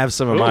can have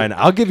some of Ooh. mine.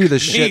 I'll give you the Me.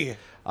 shit.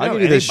 I'll No,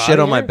 give you the any shit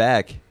body on my hair?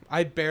 back.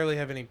 I barely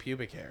have any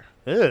pubic hair.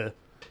 Ugh.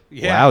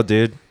 Yeah, Wow,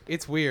 dude.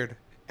 it's weird.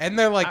 And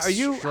they're like, Are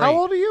you? straight. How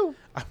old are you?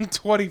 I'm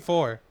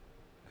 24.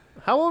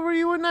 How old were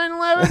you in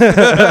 9/11?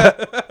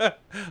 I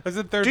was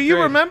in third Do you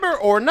grade. remember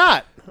or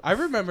not? I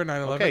remember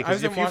 9/11. Okay, I because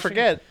was if in you Washington-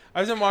 forget,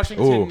 I was in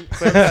Washington. Ooh.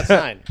 clear that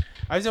sign.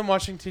 I was in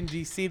Washington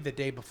D.C. the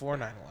day before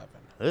 9/11.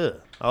 Ugh.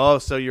 Oh,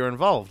 so you're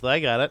involved. I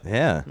got it.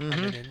 Yeah. I'm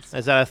an insane-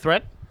 Is that a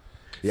threat?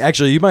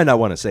 Actually, you might not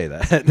want to say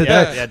that. that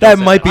yeah, that don't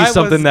say might that. be I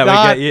something was that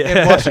not we get.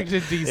 in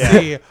Washington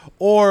D.C.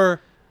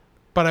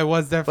 But I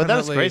was definitely.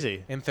 that's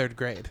crazy. In third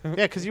grade. Yeah,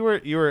 because you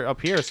were up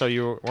here, so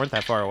you weren't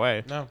that far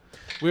away. No,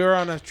 we were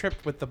on a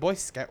trip with the Boy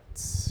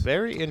Scouts.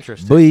 Very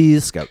interesting. Boy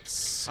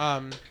Scouts.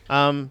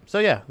 So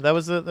yeah,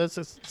 that's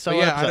a solid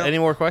yeah, I episode. don't- Any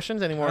more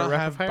questions? Any more I don't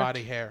rapid have fire?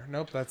 body hair.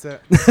 Nope, that's it.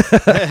 You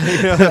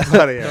don't have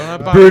body hair. Don't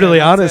have body Brutally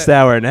hair, that's honest it.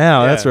 hour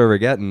now. That's Yeah. where we're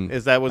getting.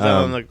 Was that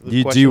on the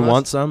do question you list?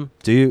 want some?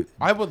 Do you?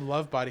 I would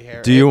love body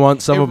hair. Do you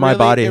want some of my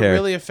body hair? It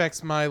really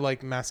affects my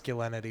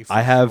masculinity. For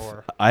I have.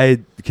 sure.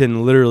 I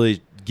can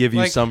literally give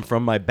you Like- some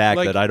from my back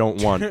like, that I don't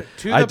want.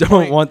 to I the don't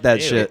point- want that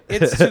Ew. shit.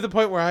 It's to the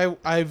point where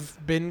I've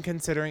been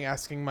considering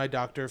asking my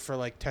doctor for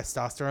like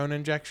testosterone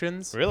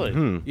injections. Really?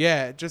 Hmm.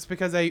 Yeah, just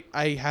because I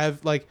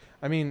have like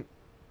I mean,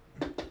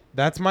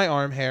 that's my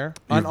arm hair,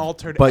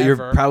 unaltered. But ever.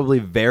 you're probably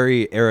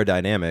very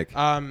aerodynamic.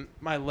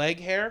 My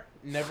leg hair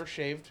never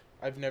shaved.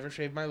 I've never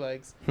shaved my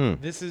legs. Hmm.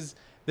 This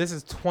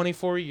is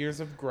 24 years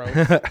of growth.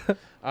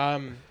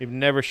 You've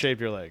never shaved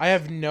your legs. I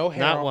have no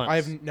hair. Not on, once. I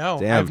have no. I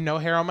Damn. have no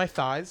hair on my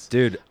thighs.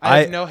 Dude, I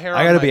have no hair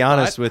I on gotta my be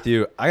honest butt. with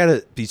you. I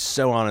gotta be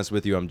so honest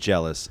with you. I'm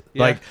jealous.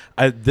 Yeah. Like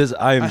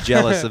I am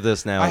jealous of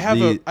this now. I have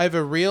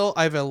a little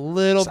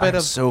bit I'm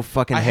of. so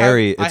fucking I have-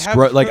 hairy. I It's have-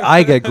 like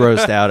I get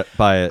grossed out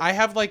by it. I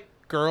have like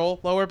girl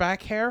lower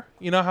back hair.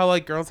 You know how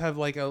like girls have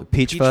like a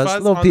Peach fuzz?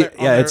 Little on pe- their-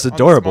 on yeah, their- it's on the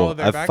adorable. small of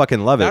their I back?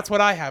 fucking love it. That's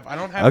what I have. I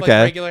don't have Okay.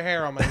 like regular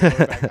hair on my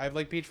lower back. I have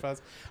like peach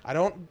fuzz. I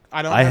don't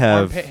I have have-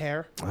 armpit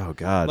hair. Oh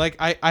god. Like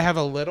I have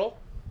a little,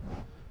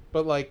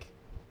 but like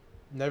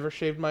never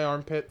shaved my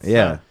armpits.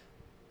 yeah.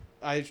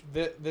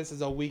 This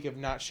is a week of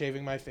not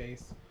shaving my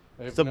face.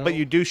 I have So, no- but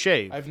you do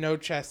shave. I have no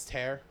chest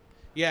hair.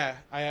 Yeah,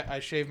 I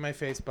shave my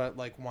face, but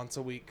like once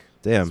a week.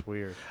 Damn. That's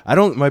weird. I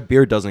don't. My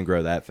beard doesn't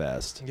grow that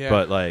fast. Yeah.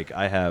 But like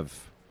I have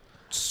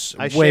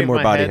I way shaved more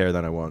my body head. hair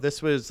than I want.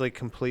 This was like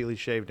completely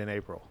shaved in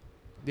April.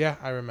 Yeah,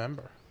 I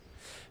remember.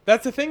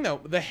 That's the thing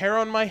though. The hair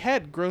on my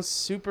head grows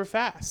super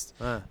fast.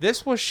 Ah.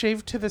 This was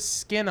shaved to the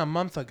skin a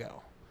month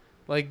ago.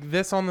 like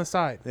this on the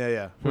side.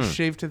 Yeah. Was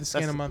shaved to the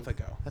skin That's- a month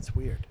ago. That's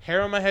weird.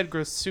 Hair on my head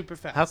grows super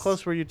fast. How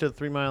close were you to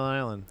 3 Mile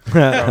Island?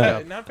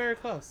 Not very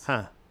close.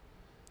 Huh.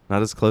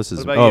 Not as close as.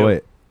 What about Oh you?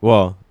 wait.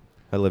 Well,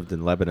 I lived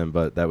in Lebanon,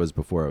 but that was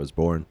before I was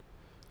born.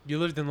 You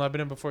lived in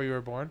Lebanon before you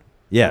were born?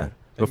 Yeah.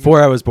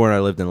 Before I was born, I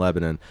lived in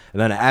Lebanon,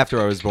 and then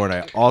after I was born,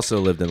 I also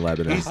lived in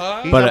Lebanon. He's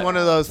But, on one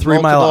of those 3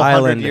 Mile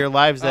Island- 100-year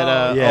lives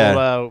that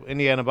Yeah.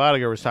 Indiana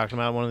Bodiger was talking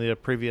about in one of the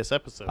previous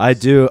episodes. I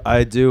do.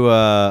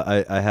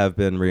 I have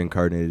been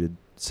reincarnated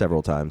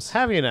several times.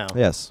 Have you now?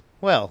 Yes.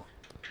 Well,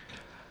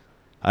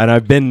 And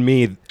I've been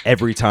me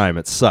every time.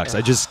 It sucks.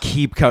 I just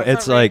keep coming.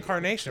 That's It's not like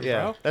reincarnation,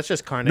 yeah. bro. That's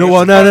just carnation. no.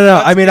 Well, no.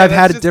 That's- I mean, yeah, I've that's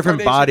had a just different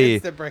carnation body.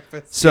 instant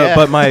breakfast. So, Yeah.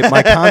 but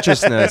my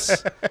consciousness,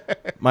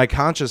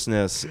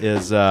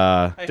 is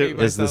hate the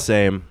myself.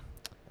 same,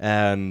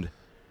 and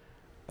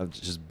I'm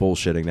just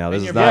bullshitting now. This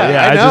And is you're not. bad.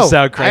 Yeah, I know. just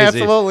sound crazy. I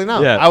absolutely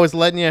know. Yeah. I was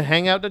letting you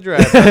hang out to dry.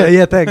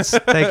 Yeah. Thanks.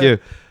 Thank you.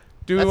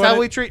 Do That's wanna, how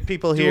we treat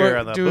people do here we-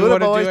 on the do we Buddha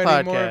want to Boys do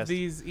any more podcast. of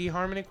these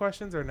eHarmony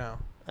questions or no?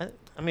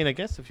 I mean, I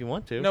guess if you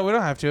want to. No, we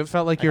don't have to. It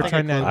felt like I you were think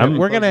trying to I end closed it. it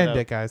We're out. going to Close it end out.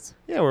 it, guys.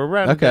 Yeah, we're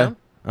rounding Okay. down.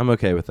 I'm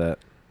okay with that.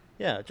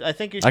 Yeah, I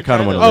think you should. I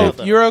kinda kinda wanna Oh, leave.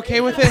 though. you're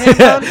okay with it,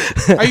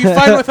 Hambone? Are you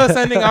fine with us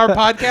ending our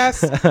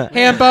podcast?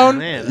 Hambone?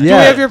 Man, Do we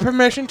Yeah. have your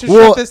permission to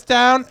Well, shut this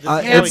down? This is how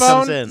he comes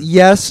Hambone? in.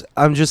 Yes,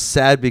 I'm just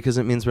sad because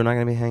it means we're not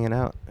going to be hanging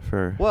out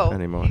for Well,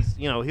 anymore.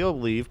 he'll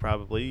leave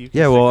probably. You can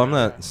Yeah, well, figure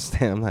I'm it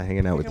out. not. I'm not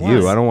hanging out with Think it you.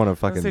 was. I don't want to I was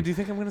gonna fucking. say, do you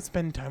think I'm going to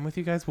spend time with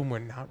you guys when we're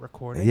not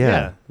recording?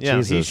 Yeah. Yeah.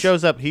 He Jesus.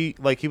 shows up. He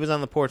was on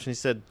the porch and he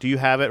said, "Do you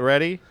have it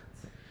ready?"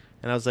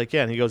 And I was like,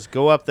 "Yeah." And he goes,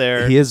 "Go up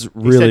there." He is He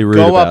really said, rude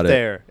Go about up it.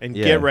 there and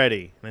Yeah. get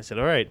ready. And I said,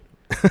 "All right."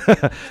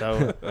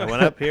 So I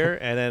went up here,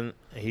 and then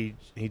he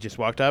just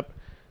walked up,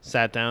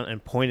 sat down,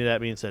 and pointed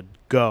at me and said,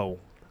 "Go."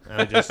 And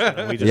we just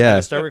Yeah. had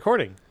to start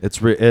recording.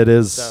 It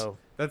is. So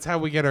That's how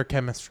we get our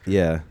chemistry.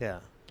 Yeah. yeah,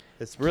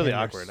 it's really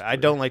Chemistry. awkward. I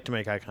don't like to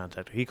make eye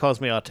contact. He calls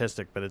me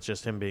autistic, but it's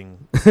just him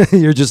being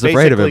You're just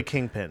afraid of basically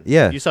him. Kingpin.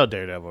 Yeah. You saw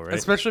Daredevil, right?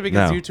 Especially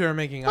because No. you two are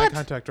making eye What?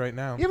 contact right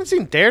now. You haven't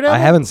seen Daredevil? I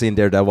haven't seen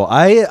Daredevil.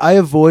 I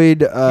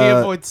avoid. He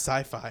avoids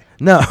sci-fi.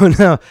 No.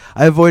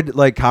 I avoid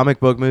like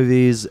comic book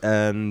movies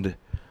and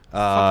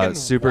Fucking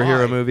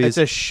superhero why? movies. It's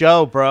a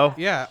show, bro.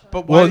 Yeah,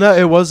 but why? Well, no,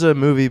 it was a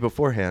movie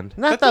beforehand.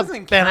 Not That the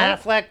doesn't Ben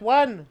count. Affleck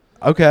one.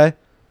 Okay.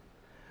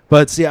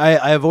 But see,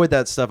 I avoid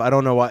that stuff. I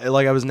don't know why.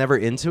 Like I was never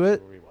into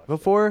it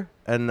before,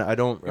 and I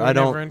don't You were I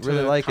never don't into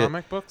really like it.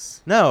 comic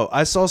books. No,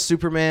 I saw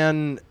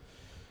Superman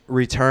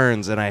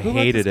Returns and I Who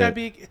hated let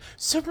this guy it. be?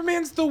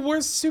 Superman's the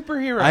worst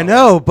superhero. I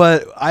know,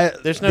 but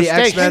There's no the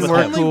stakes X-Men with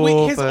were him.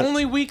 cool. His but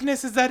only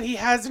weakness is that he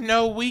has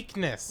no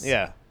weakness.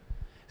 Yeah.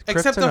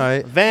 Except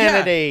Kryptonite.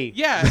 Vanity.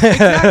 Yeah,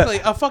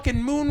 exactly. A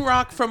fucking moon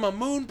rock from a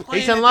moon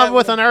planet. He's in love that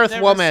with we'll an Earth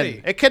never woman.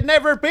 see. It could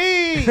never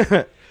be.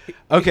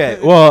 Okay,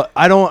 well,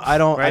 I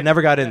Right?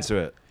 never got into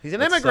it. He's an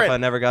That's stuff immigrant. I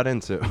never got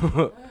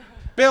into.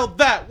 Build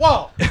that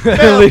wall.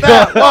 Build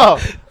that wall.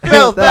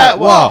 Build that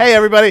wall. wall. Hey,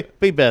 everybody.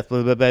 Be Beth,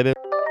 baby.